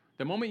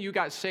 The moment you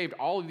got saved,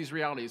 all of these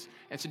realities.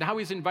 And so now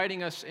he's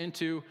inviting us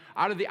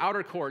out of the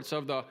outer courts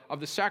of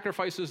the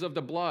sacrifices of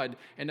the blood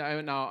and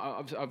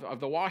of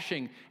the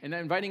washing, and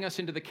then inviting us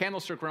into the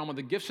candlestick realm of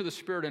the gifts of the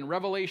Spirit and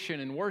revelation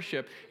and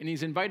worship. And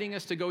he's inviting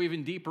us to go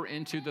even deeper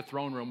into the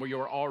throne room where you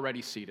are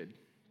already seated.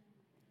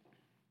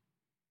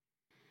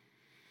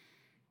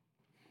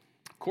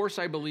 Of course,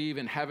 I believe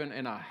in heaven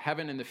and a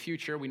heaven in the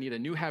future. We need a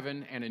new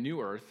heaven and a new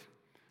earth.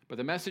 But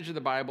the message of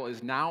the Bible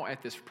is now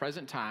at this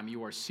present time,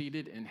 you are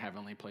seated in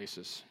heavenly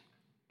places.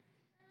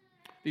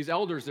 These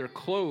elders, they're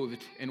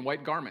clothed in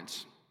white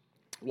garments.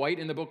 White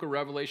in the book of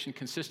Revelation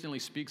consistently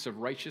speaks of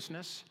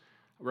righteousness.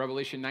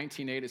 Revelation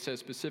 19:8, it says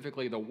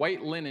specifically, the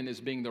white linen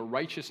is being the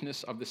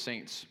righteousness of the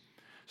saints.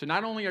 So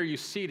not only are you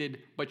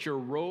seated, but you're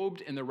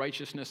robed in the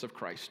righteousness of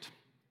Christ.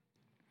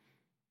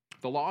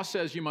 The law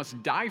says you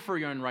must die for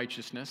your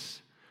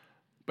unrighteousness,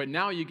 but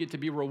now you get to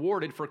be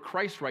rewarded for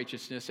Christ's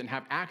righteousness and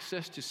have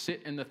access to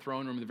sit in the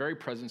throne room, the very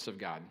presence of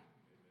God.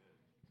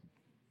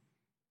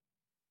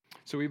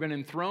 So we've been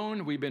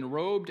enthroned, we've been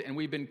robed, and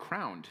we've been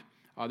crowned.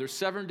 There's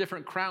 7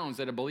 different crowns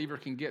that a believer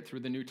can get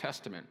through the New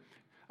Testament.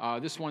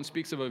 This one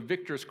speaks of a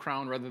victor's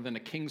crown rather than a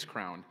king's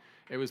crown.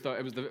 It was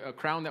a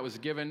crown that was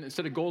given,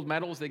 instead of gold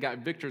medals, they got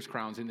victor's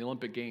crowns in the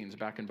Olympic Games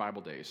back in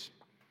Bible days.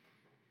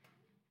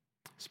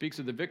 Speaks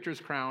of the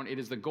victor's crown. It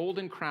is the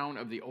golden crown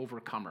of the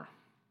overcomer.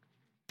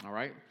 All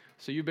right?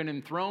 So you've been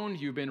enthroned,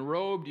 you've been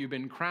robed, you've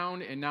been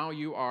crowned, and now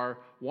you are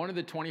one of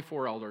the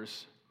 24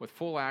 elders with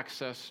full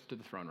access to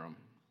the throne room.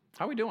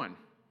 How are we doing?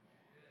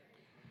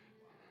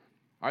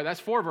 All right, that's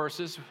 4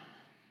 verses.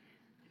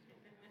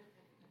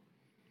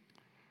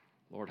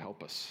 Lord,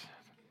 help us.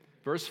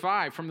 Verse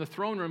 5, from the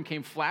throne room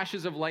came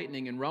flashes of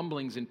lightning and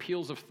rumblings and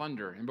peals of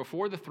thunder, and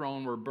before the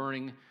throne were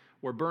burning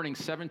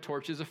 7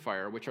 torches of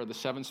fire, which are the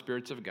 7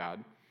 spirits of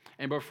God,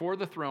 and before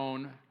the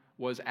throne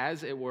was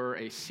as it were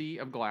a sea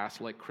of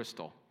glass like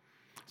crystal.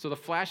 So the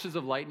flashes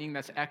of lightning,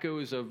 that's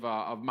echoes of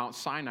Mount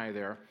Sinai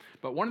there.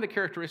 But one of the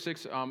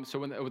characteristics,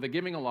 with the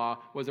giving of law,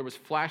 was there was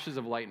flashes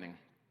of lightning.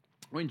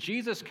 When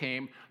Jesus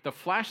came, the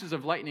flashes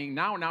of lightning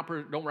now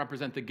don't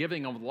represent the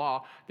giving of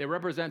law. They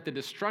represent the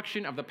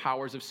destruction of the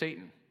powers of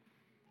Satan.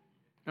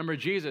 Remember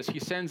Jesus, he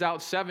sends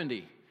out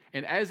 70.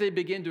 And as they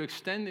begin to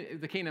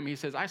extend the kingdom, he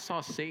says, I saw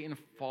Satan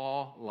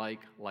fall like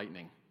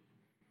lightning.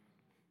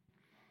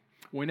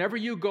 Whenever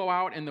you go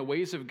out in the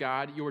ways of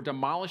God, you are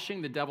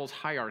demolishing the devil's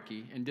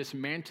hierarchy and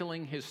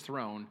dismantling his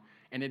throne,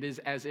 and it is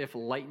as if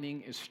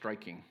lightning is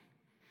striking.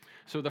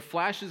 So the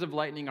flashes of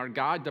lightning are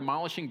God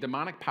demolishing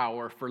demonic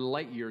power for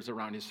light years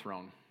around his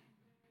throne.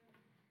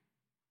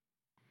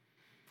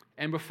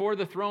 And before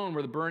the throne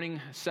were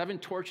burning 7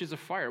 torches of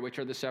fire, which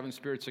are the 7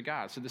 spirits of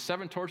God. So the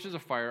 7 torches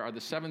of fire are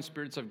the 7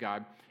 spirits of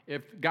God.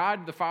 If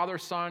God, the Father,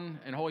 Son,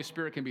 and Holy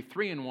Spirit can be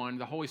 3 in 1,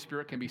 the Holy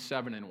Spirit can be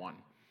 7 in 1.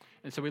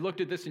 And so we looked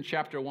at this in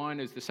chapter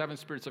 1 as the 7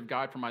 spirits of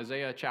God from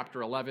Isaiah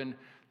chapter 11,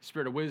 the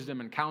spirit of wisdom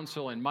and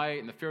counsel and might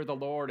and the fear of the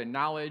Lord and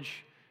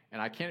knowledge.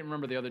 And I can't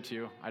remember the other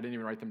 2. I didn't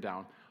even write them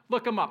down.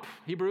 Look them up.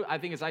 Hebrew, I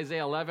think it's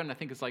Isaiah 11. I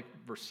think it's like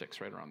verse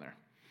 6, right around there.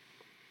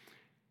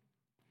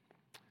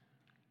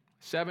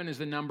 7 is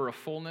the number of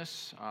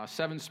fullness.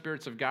 7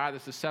 spirits of God.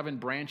 That's the 7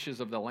 branches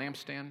of the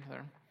lampstand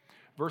there.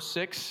 Verse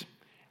 6,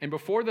 and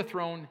before the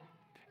throne,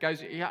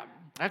 guys, yeah,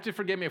 I have to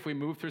forgive me if we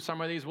move through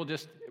some of these.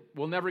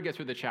 We'll never get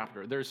through the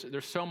chapter. There's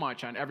so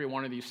much on every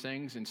one of these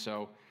things, and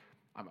so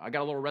I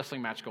got a little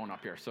wrestling match going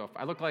up here. So if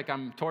I look like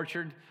I'm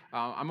tortured,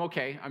 I'm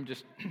okay. I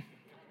just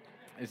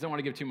don't want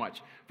to give too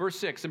much. Verse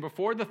 6, and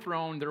before the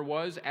throne there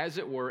was, as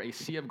it were, a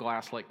sea of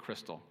glass like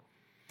crystal.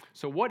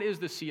 So what is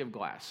the sea of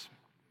glass?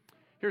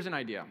 Here's an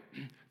idea.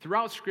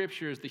 Throughout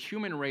Scriptures, the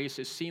human race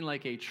is seen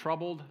like a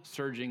troubled,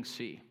 surging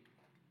sea.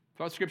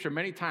 Throughout Scripture,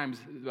 many times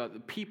the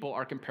people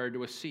are compared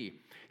to a sea.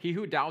 He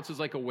who doubts is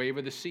like a wave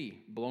of the sea,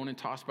 blown and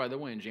tossed by the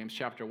wind, James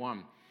chapter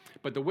 1.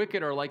 But the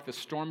wicked are like the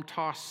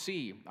storm-tossed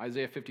sea,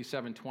 Isaiah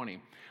 57:20.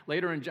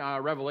 Later in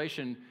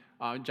Revelation,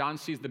 John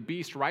sees the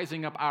beast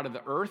rising up out of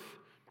the earth.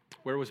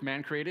 Where was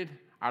man created?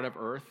 Out of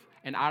earth,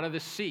 and out of the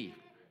sea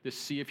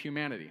of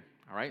humanity.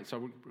 All right, so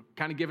we're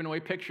kind of giving away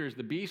pictures.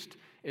 The beast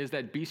is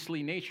that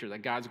beastly nature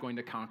that God's going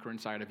to conquer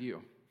inside of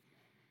you.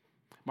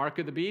 Mark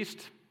of the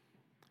beast,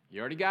 you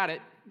already got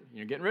it.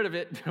 You're getting rid of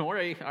it. Don't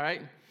worry, all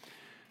right?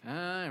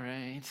 All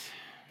right.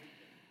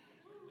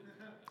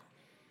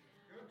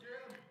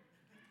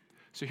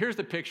 So here's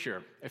the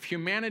picture. If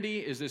humanity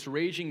is this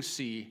raging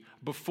sea,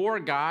 before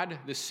God,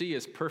 the sea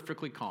is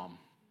perfectly calm.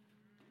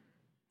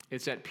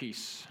 It's at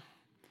peace.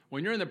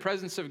 When you're in the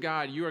presence of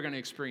God, you are going to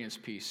experience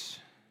peace.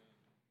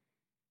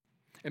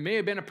 It may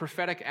have been a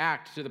prophetic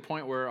act to the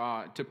point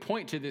where, to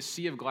point to this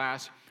sea of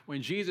glass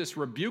when Jesus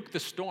rebuked the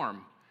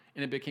storm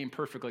and it became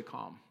perfectly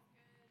calm.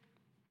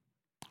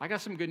 I got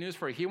some good news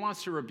for you. He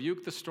wants to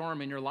rebuke the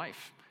storm in your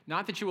life.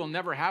 Not that you will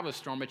never have a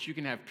storm, but you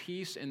can have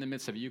peace in the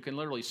midst of it. You can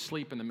literally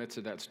sleep in the midst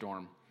of that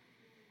storm.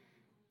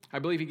 I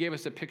believe he gave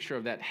us a picture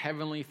of that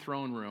heavenly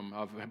throne room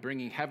of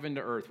bringing heaven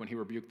to earth when he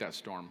rebuked that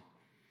storm.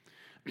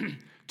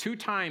 2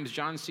 times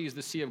John sees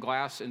the sea of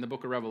glass in the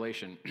book of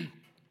Revelation.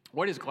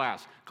 What is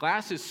glass?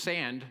 Glass is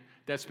sand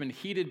that's been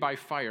heated by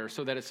fire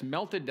so that it's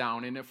melted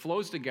down and it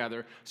flows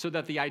together so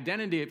that the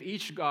identity of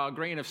each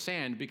grain of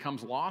sand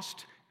becomes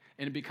lost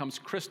and it becomes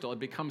crystal. It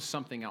becomes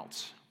something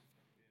else.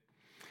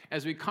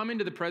 As we come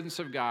into the presence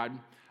of God,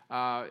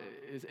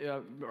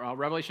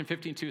 Revelation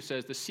 15:2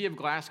 says, the sea of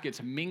glass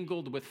gets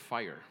mingled with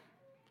fire.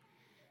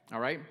 All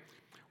right?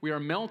 We are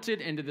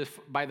melted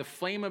by the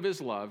flame of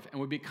his love,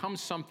 and we become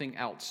something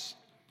else.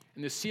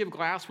 And the sea of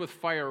glass with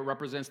fire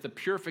represents the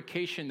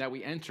purification that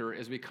we enter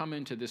as we come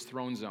into this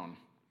throne zone.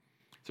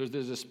 So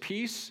there's this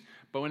peace,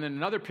 but when in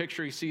another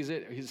picture he sees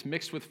he's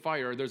mixed with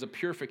fire, there's a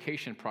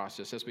purification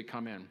process as we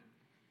come in.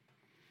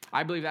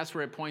 I believe that's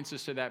where it points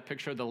us to that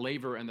picture of the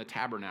laver and the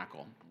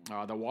tabernacle.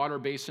 The water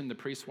basin, the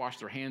priests washed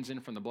their hands in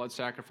from the blood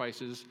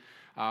sacrifices.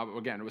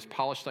 Again, it was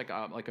polished like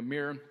a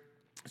mirror.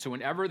 So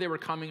whenever they were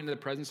coming into the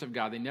presence of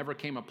God, they never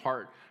came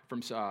apart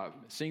from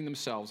seeing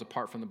themselves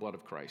apart from the blood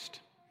of Christ.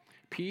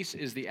 Peace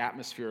is the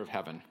atmosphere of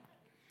heaven.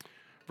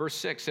 Verse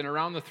 6, and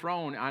around the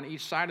throne, on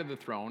each side of the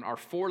throne, are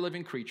 4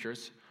 living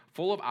creatures,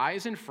 full of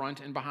eyes in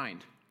front and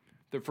behind.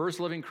 The first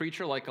living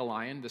creature like a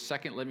lion, the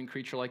second living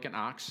creature like an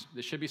ox.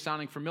 This should be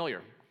sounding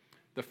familiar.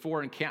 The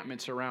 4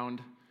 encampments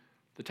around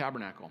the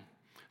tabernacle.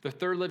 The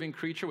third living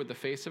creature with the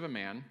face of a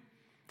man,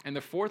 and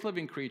the fourth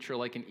living creature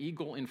like an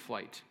eagle in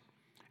flight.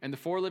 And the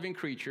 4 living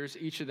creatures,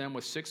 each of them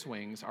with 6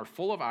 wings, are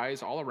full of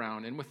eyes all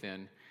around and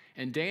within,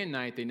 and day and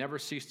night they never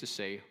cease to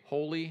say,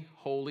 holy,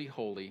 holy,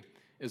 holy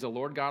is the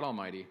Lord God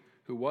Almighty,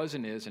 who was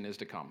and is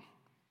to come.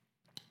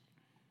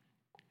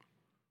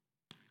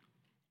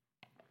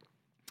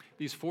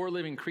 These 4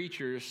 living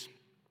creatures,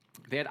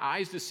 they had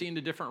eyes to see into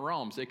different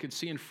realms. They could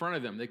see in front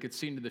of them. They could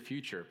see into the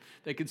future.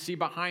 They could see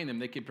behind them.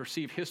 They could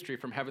perceive history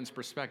from heaven's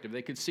perspective.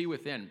 They could see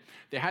within.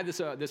 They had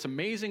this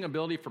amazing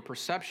ability for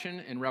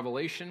perception and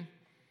revelation.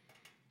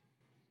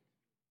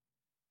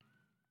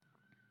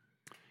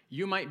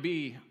 You might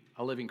be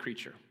a living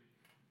creature.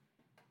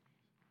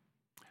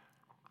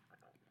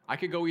 I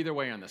could go either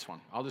way on this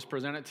one. I'll just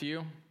present it to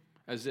you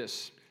as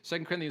this.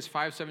 2 Corinthians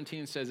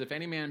 5:17 says, if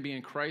any man be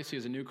in Christ, he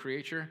is a new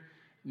creature.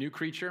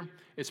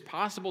 It's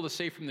possible to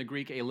say from the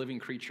Greek, a living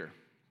creature.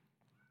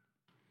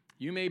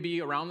 You may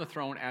be around the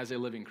throne as a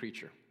living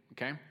creature,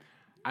 okay?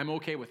 I'm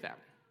okay with that,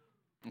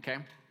 okay?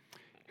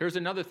 Here's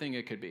another thing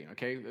it could be,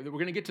 okay? We're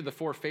going to get to the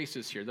 4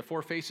 faces here. The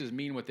 4 faces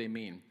mean what they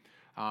mean.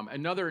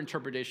 Another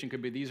interpretation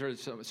could be these are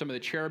some of the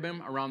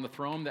cherubim around the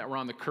throne that were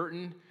on the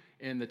curtain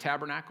in the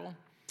tabernacle.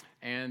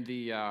 And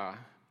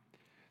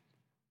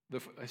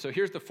so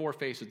here's the 4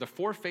 faces. The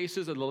 4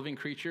 faces of the living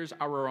creatures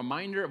are a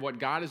reminder of what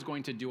God is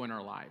going to do in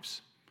our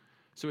lives.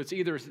 So it's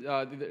either,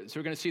 so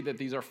we're going to see that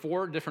these are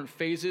 4 different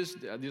phases.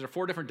 These are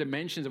 4 different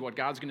dimensions of what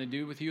God's going to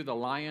do with you: the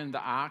lion,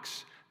 the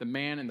ox, the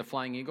man, and the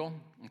flying eagle.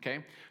 Okay?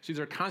 So these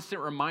are a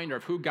constant reminder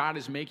of who God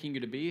is making you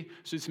to be.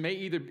 So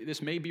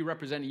this may be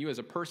representing you as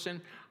a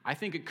person. I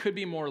think it could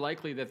be more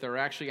likely that they're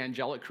actually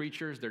angelic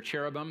creatures. They're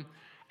cherubim.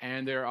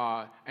 And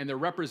they're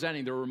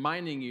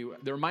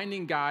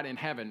reminding God in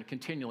heaven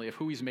continually of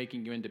who he's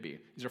making you into be.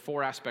 These are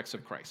 4 aspects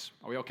of Christ.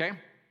 Are we okay?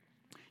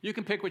 You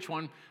can pick which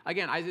one.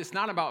 Again, it's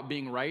not about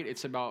being right.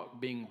 It's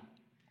about being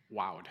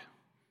wowed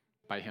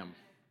by him.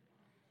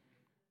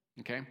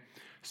 Okay?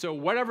 So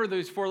whatever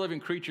those 4 living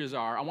creatures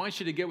are, I want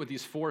you to get what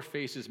these 4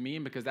 faces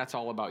mean, because that's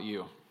all about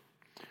you.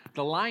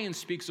 The lion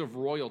speaks of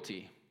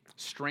royalty,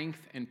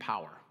 strength, and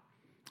power.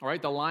 All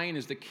right? The lion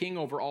is the king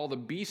over all the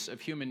beasts of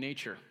human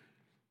nature.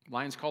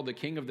 Lion's called the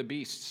king of the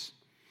beasts.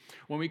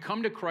 When we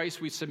come to Christ,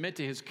 we submit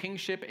to his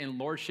kingship and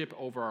lordship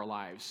over our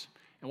lives.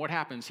 And what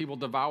happens? He will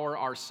devour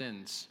our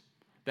sins,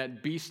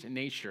 that beast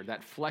nature,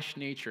 that flesh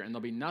nature, and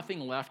there'll be nothing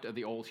left of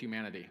the old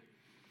humanity.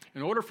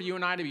 In order for you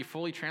and I to be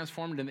fully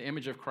transformed in the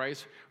image of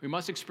Christ, we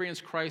must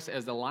experience Christ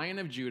as the Lion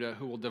of Judah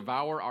who will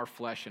devour our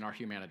flesh and our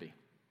humanity.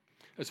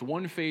 That's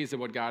one phase of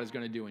what God is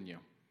going to do in you.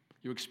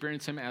 You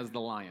experience him as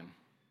the lion.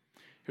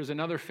 Here's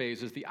another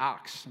phase, is the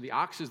ox. The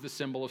ox is the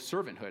symbol of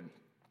servanthood.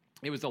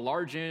 It was the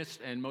largest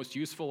and most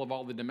useful of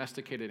all the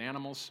domesticated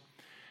animals.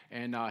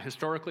 And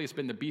historically, it's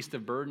been the beast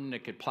of burden.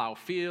 It could plow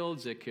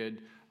fields. It could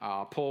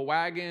pull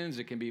wagons.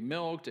 It can be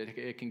milked.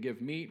 It can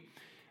give meat.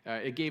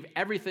 It gave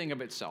everything of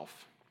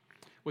itself.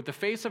 With the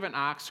face of an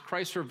ox,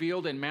 Christ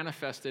revealed and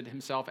manifested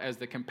himself as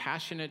the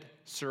compassionate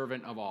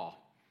servant of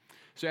all.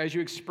 So as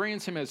you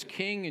experience him as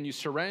king and you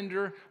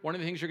surrender, one of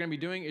the things you're going to be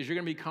doing is you're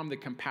going to become the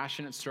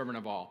compassionate servant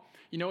of all.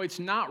 You know, it's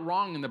not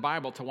wrong in the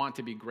Bible to want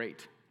to be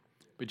great.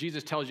 But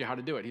Jesus tells you how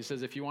to do it. He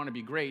says if you want to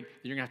be great, then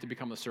you're going to have to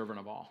become the servant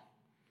of all.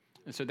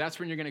 And so that's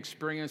when you're going to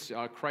experience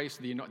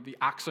Christ, the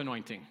ox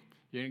anointing.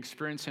 You're going to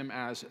experience him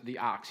as the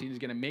ox. He's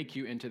going to make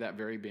you into that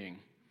very being.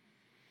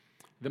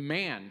 The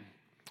man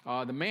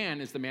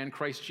is the man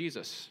Christ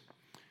Jesus.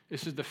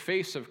 This is the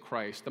face of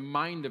Christ, the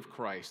mind of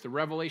Christ, the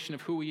revelation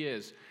of who he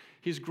is.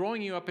 He's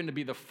growing you up into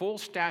be the full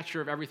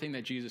stature of everything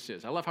that Jesus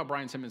is. I love how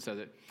Brian Simmons says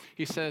it.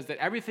 He says that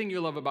everything you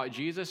love about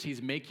Jesus,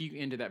 he's making you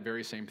into that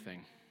very same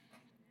thing.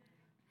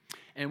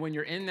 And when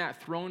you're in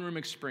that throne room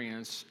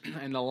experience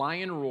and the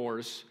lion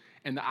roars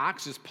and the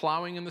ox is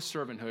plowing in the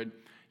servanthood,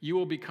 you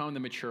will become the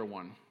mature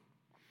one.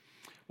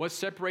 What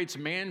separates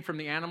man from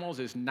the animals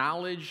is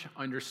knowledge,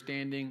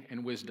 understanding,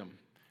 and wisdom.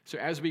 So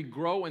as we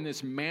grow in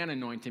this man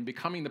anointing,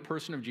 becoming the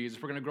person of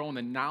Jesus, we're going to grow in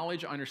the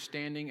knowledge,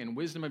 understanding, and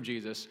wisdom of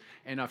Jesus.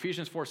 And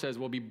Ephesians 4 says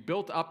we'll be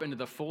built up into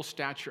the full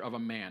stature of a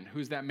man.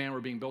 Who's that man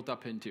we're being built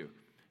up into?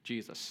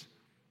 Jesus.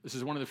 This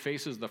is one of the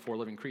faces of the four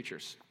living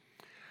creatures.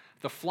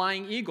 The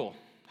flying eagle.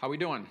 How we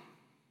doing?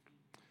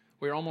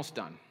 We're almost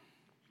done.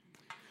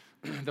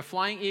 The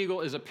flying eagle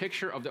is a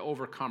picture of the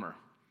overcomer.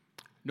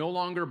 No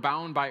longer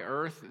bound by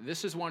earth.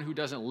 This is one who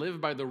doesn't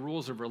live by the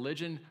rules of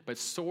religion, but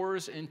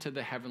soars into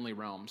the heavenly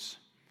realms.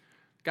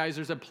 Guys,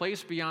 there's a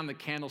place beyond the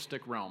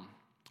candlestick realm.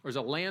 There's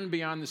a land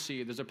beyond the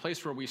sea. There's a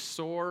place where we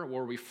soar,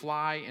 where we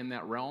fly in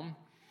that realm.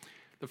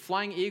 The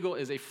flying eagle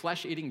is a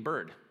flesh-eating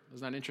bird.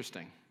 Isn't that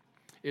interesting?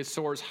 It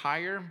soars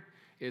higher.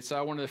 It's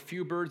one of the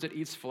few birds that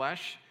eats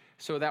flesh.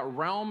 So that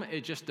realm,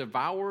 it just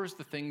devours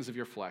the things of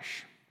your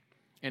flesh,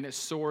 and it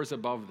soars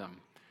above them.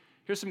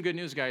 Here's some good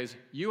news, guys.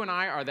 You and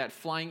I are that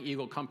flying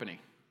eagle company.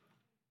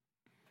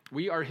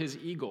 We are his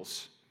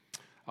eagles.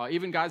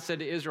 Even God said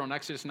to Israel in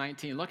Exodus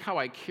 19, look how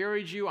I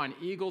carried you on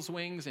eagle's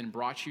wings and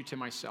brought you to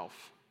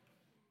myself.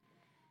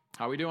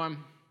 How we doing?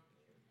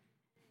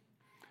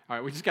 All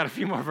right, we just got a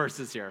few more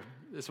verses here.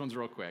 This one's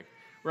real quick.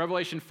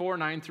 Revelation 4,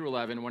 9 through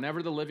 11,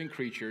 whenever the living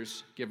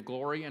creatures give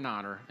glory and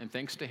honor and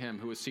thanks to him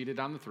who is seated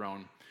on the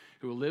throne,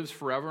 who lives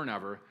forever and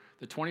ever,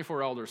 the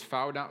 24 elders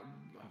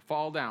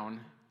fall down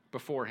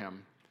before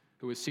him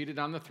who is seated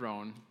on the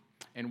throne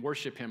and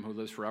worship him who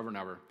lives forever and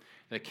ever.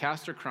 They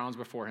cast their crowns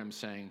before him,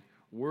 saying,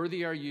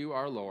 worthy are you,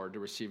 our Lord, to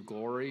receive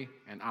glory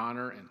and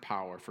honor and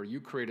power, for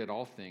you created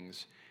all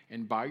things,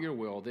 and by your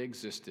will they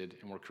existed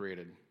and were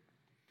created.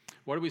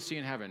 What do we see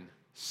in heaven?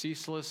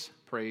 Ceaseless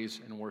praise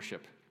and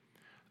worship.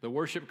 The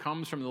worship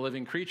comes from the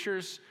living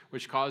creatures,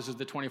 which causes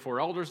the 24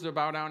 elders to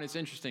bow down. It's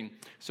interesting.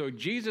 So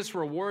Jesus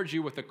rewards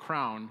you with a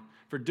crown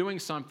for doing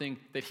something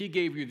that he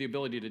gave you the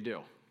ability to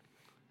do.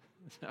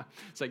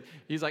 It's like,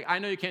 he's like, I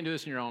know you can't do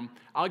this on your own.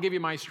 I'll give you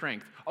my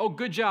strength. Oh,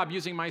 good job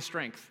using my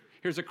strength.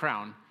 Here's a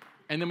crown.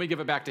 And then we give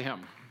it back to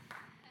him.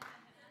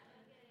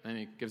 And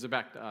he gives it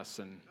back to us.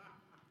 And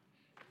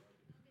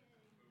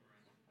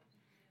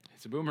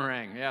it's a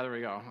boomerang. Yeah, there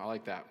we go. I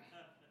like that.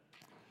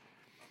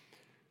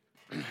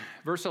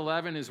 Verse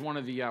 11 is one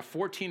of the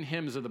 14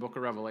 hymns of the book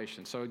of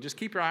Revelation. So just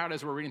keep your eye out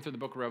as we're reading through the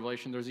book of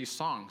Revelation. There's these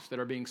songs that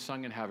are being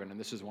sung in heaven, and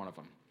this is one of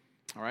them.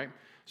 All right?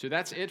 So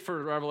that's it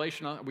for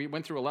Revelation. We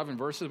went through 11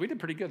 verses. We did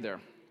pretty good there.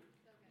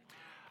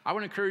 I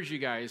want to encourage you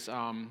guys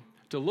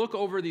to look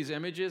over these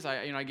images.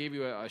 I gave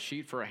you a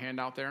sheet for a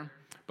handout there.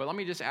 But let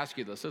me just ask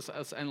you this.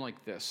 Let's end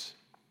like this.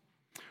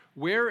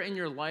 Where in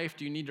your life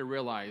do you need to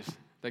realize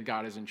that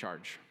God is in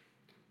charge?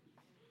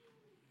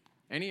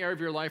 Any area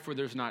of your life where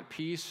there's not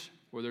peace,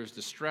 where there's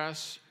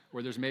distress,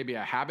 where there's maybe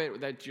a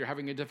habit that you're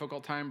having a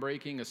difficult time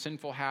breaking, a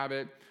sinful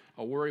habit,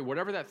 a worry,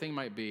 whatever that thing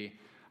might be,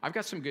 I've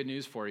got some good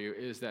news for you,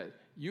 is that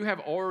you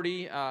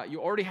already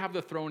have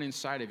the throne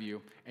inside of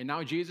you, and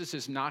now Jesus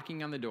is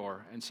knocking on the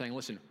door and saying,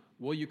 listen,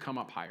 will you come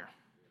up higher?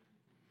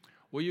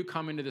 Will you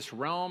come into this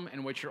realm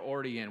in which you're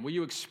already in? Will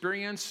you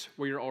experience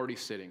where you're already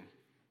sitting?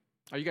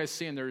 Are you guys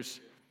seeing there's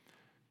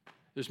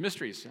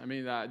mysteries? I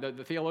mean,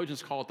 the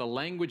theologians call it the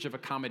language of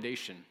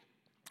accommodation,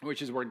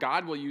 which is where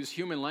God will use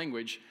human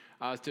language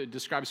to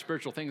describe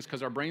spiritual things,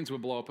 because our brains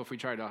would blow up if we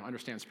try to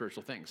understand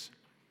spiritual things.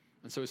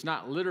 And so it's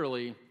not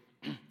literally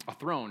a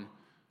throne,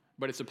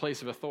 but it's a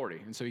place of authority.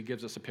 And so he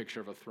gives us a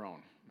picture of a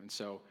throne. And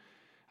so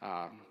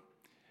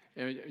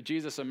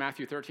Jesus in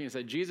Matthew 13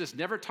 said, Jesus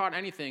never taught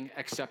anything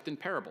except in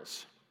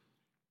parables.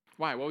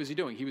 Why? What was he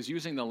doing? He was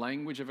using the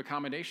language of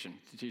accommodation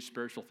to teach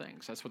spiritual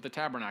things. That's what the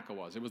tabernacle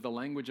was. It was the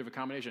language of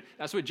accommodation.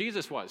 That's what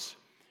Jesus was.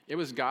 It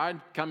was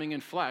God coming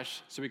in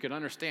flesh so we could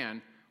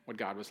understand what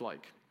God was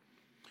like.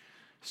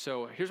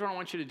 So here's what I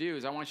want you to do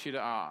is I want you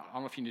to, I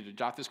don't know if you need to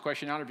jot this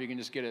question out or if you can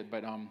just get it,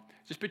 but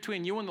just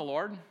between you and the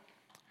Lord,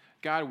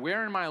 God,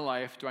 where in my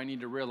life do I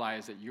need to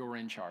realize that you're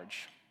in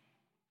charge?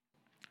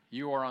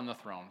 You are on the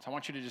throne. So I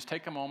want you to just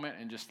take a moment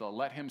and just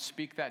let him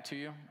speak that to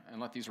you and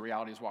let these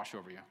realities wash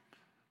over you.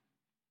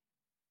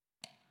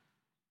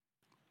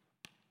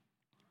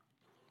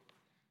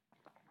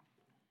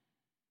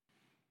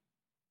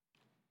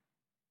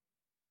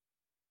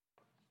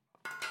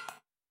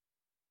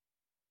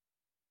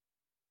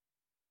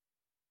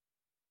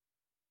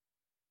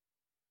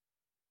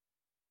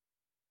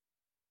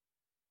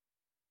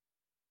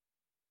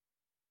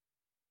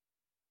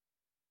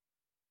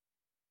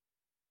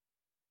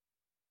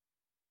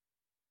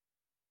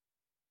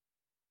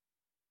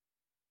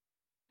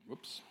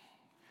 Whoops.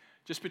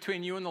 Just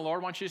between you and the Lord,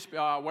 I want you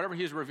to, whatever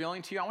he's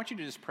revealing to you, I want you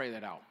to just pray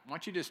that out. I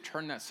want you to just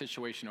turn that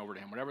situation over to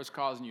him. Whatever's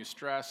causing you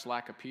stress,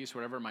 lack of peace,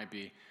 whatever it might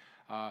be,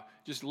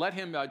 just let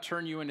him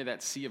turn you into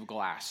that sea of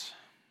glass.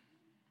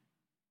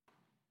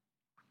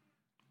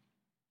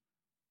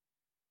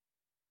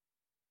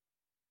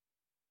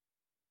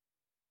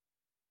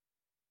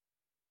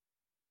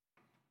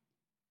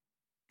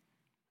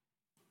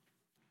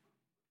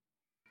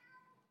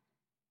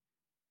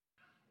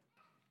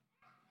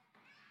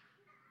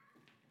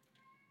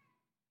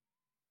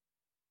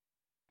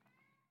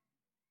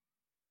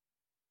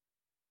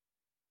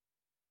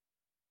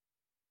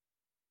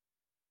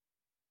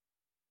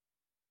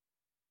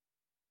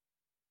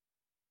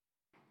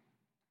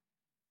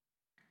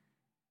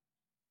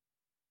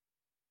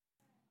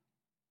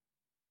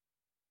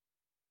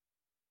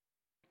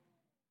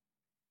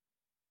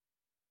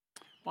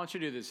 why don't you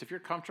do this? If you're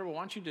comfortable, why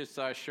don't you just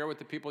share with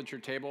the people at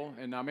your table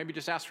and maybe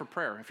just ask for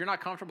prayer. If you're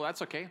not comfortable,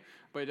 that's okay.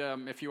 But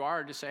if you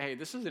are, just say, hey,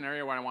 this is an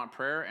area where I want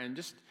prayer, and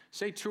just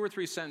say 2 or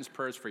 3 sentence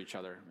prayers for each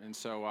other. And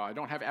so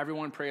don't have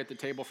everyone pray at the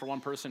table for one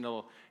person.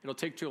 It'll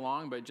take too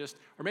long, but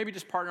or maybe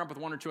just partner up with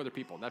 1 or 2 other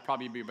people. That'd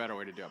probably be a better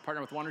way to do it.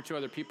 Partner with 1 or 2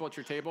 other people at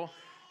your table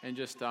and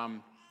just,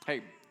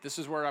 hey, this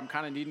is where I'm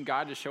kind of needing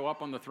God to show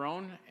up on the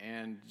throne,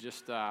 and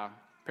just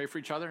pray for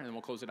each other, and then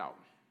we'll close it out.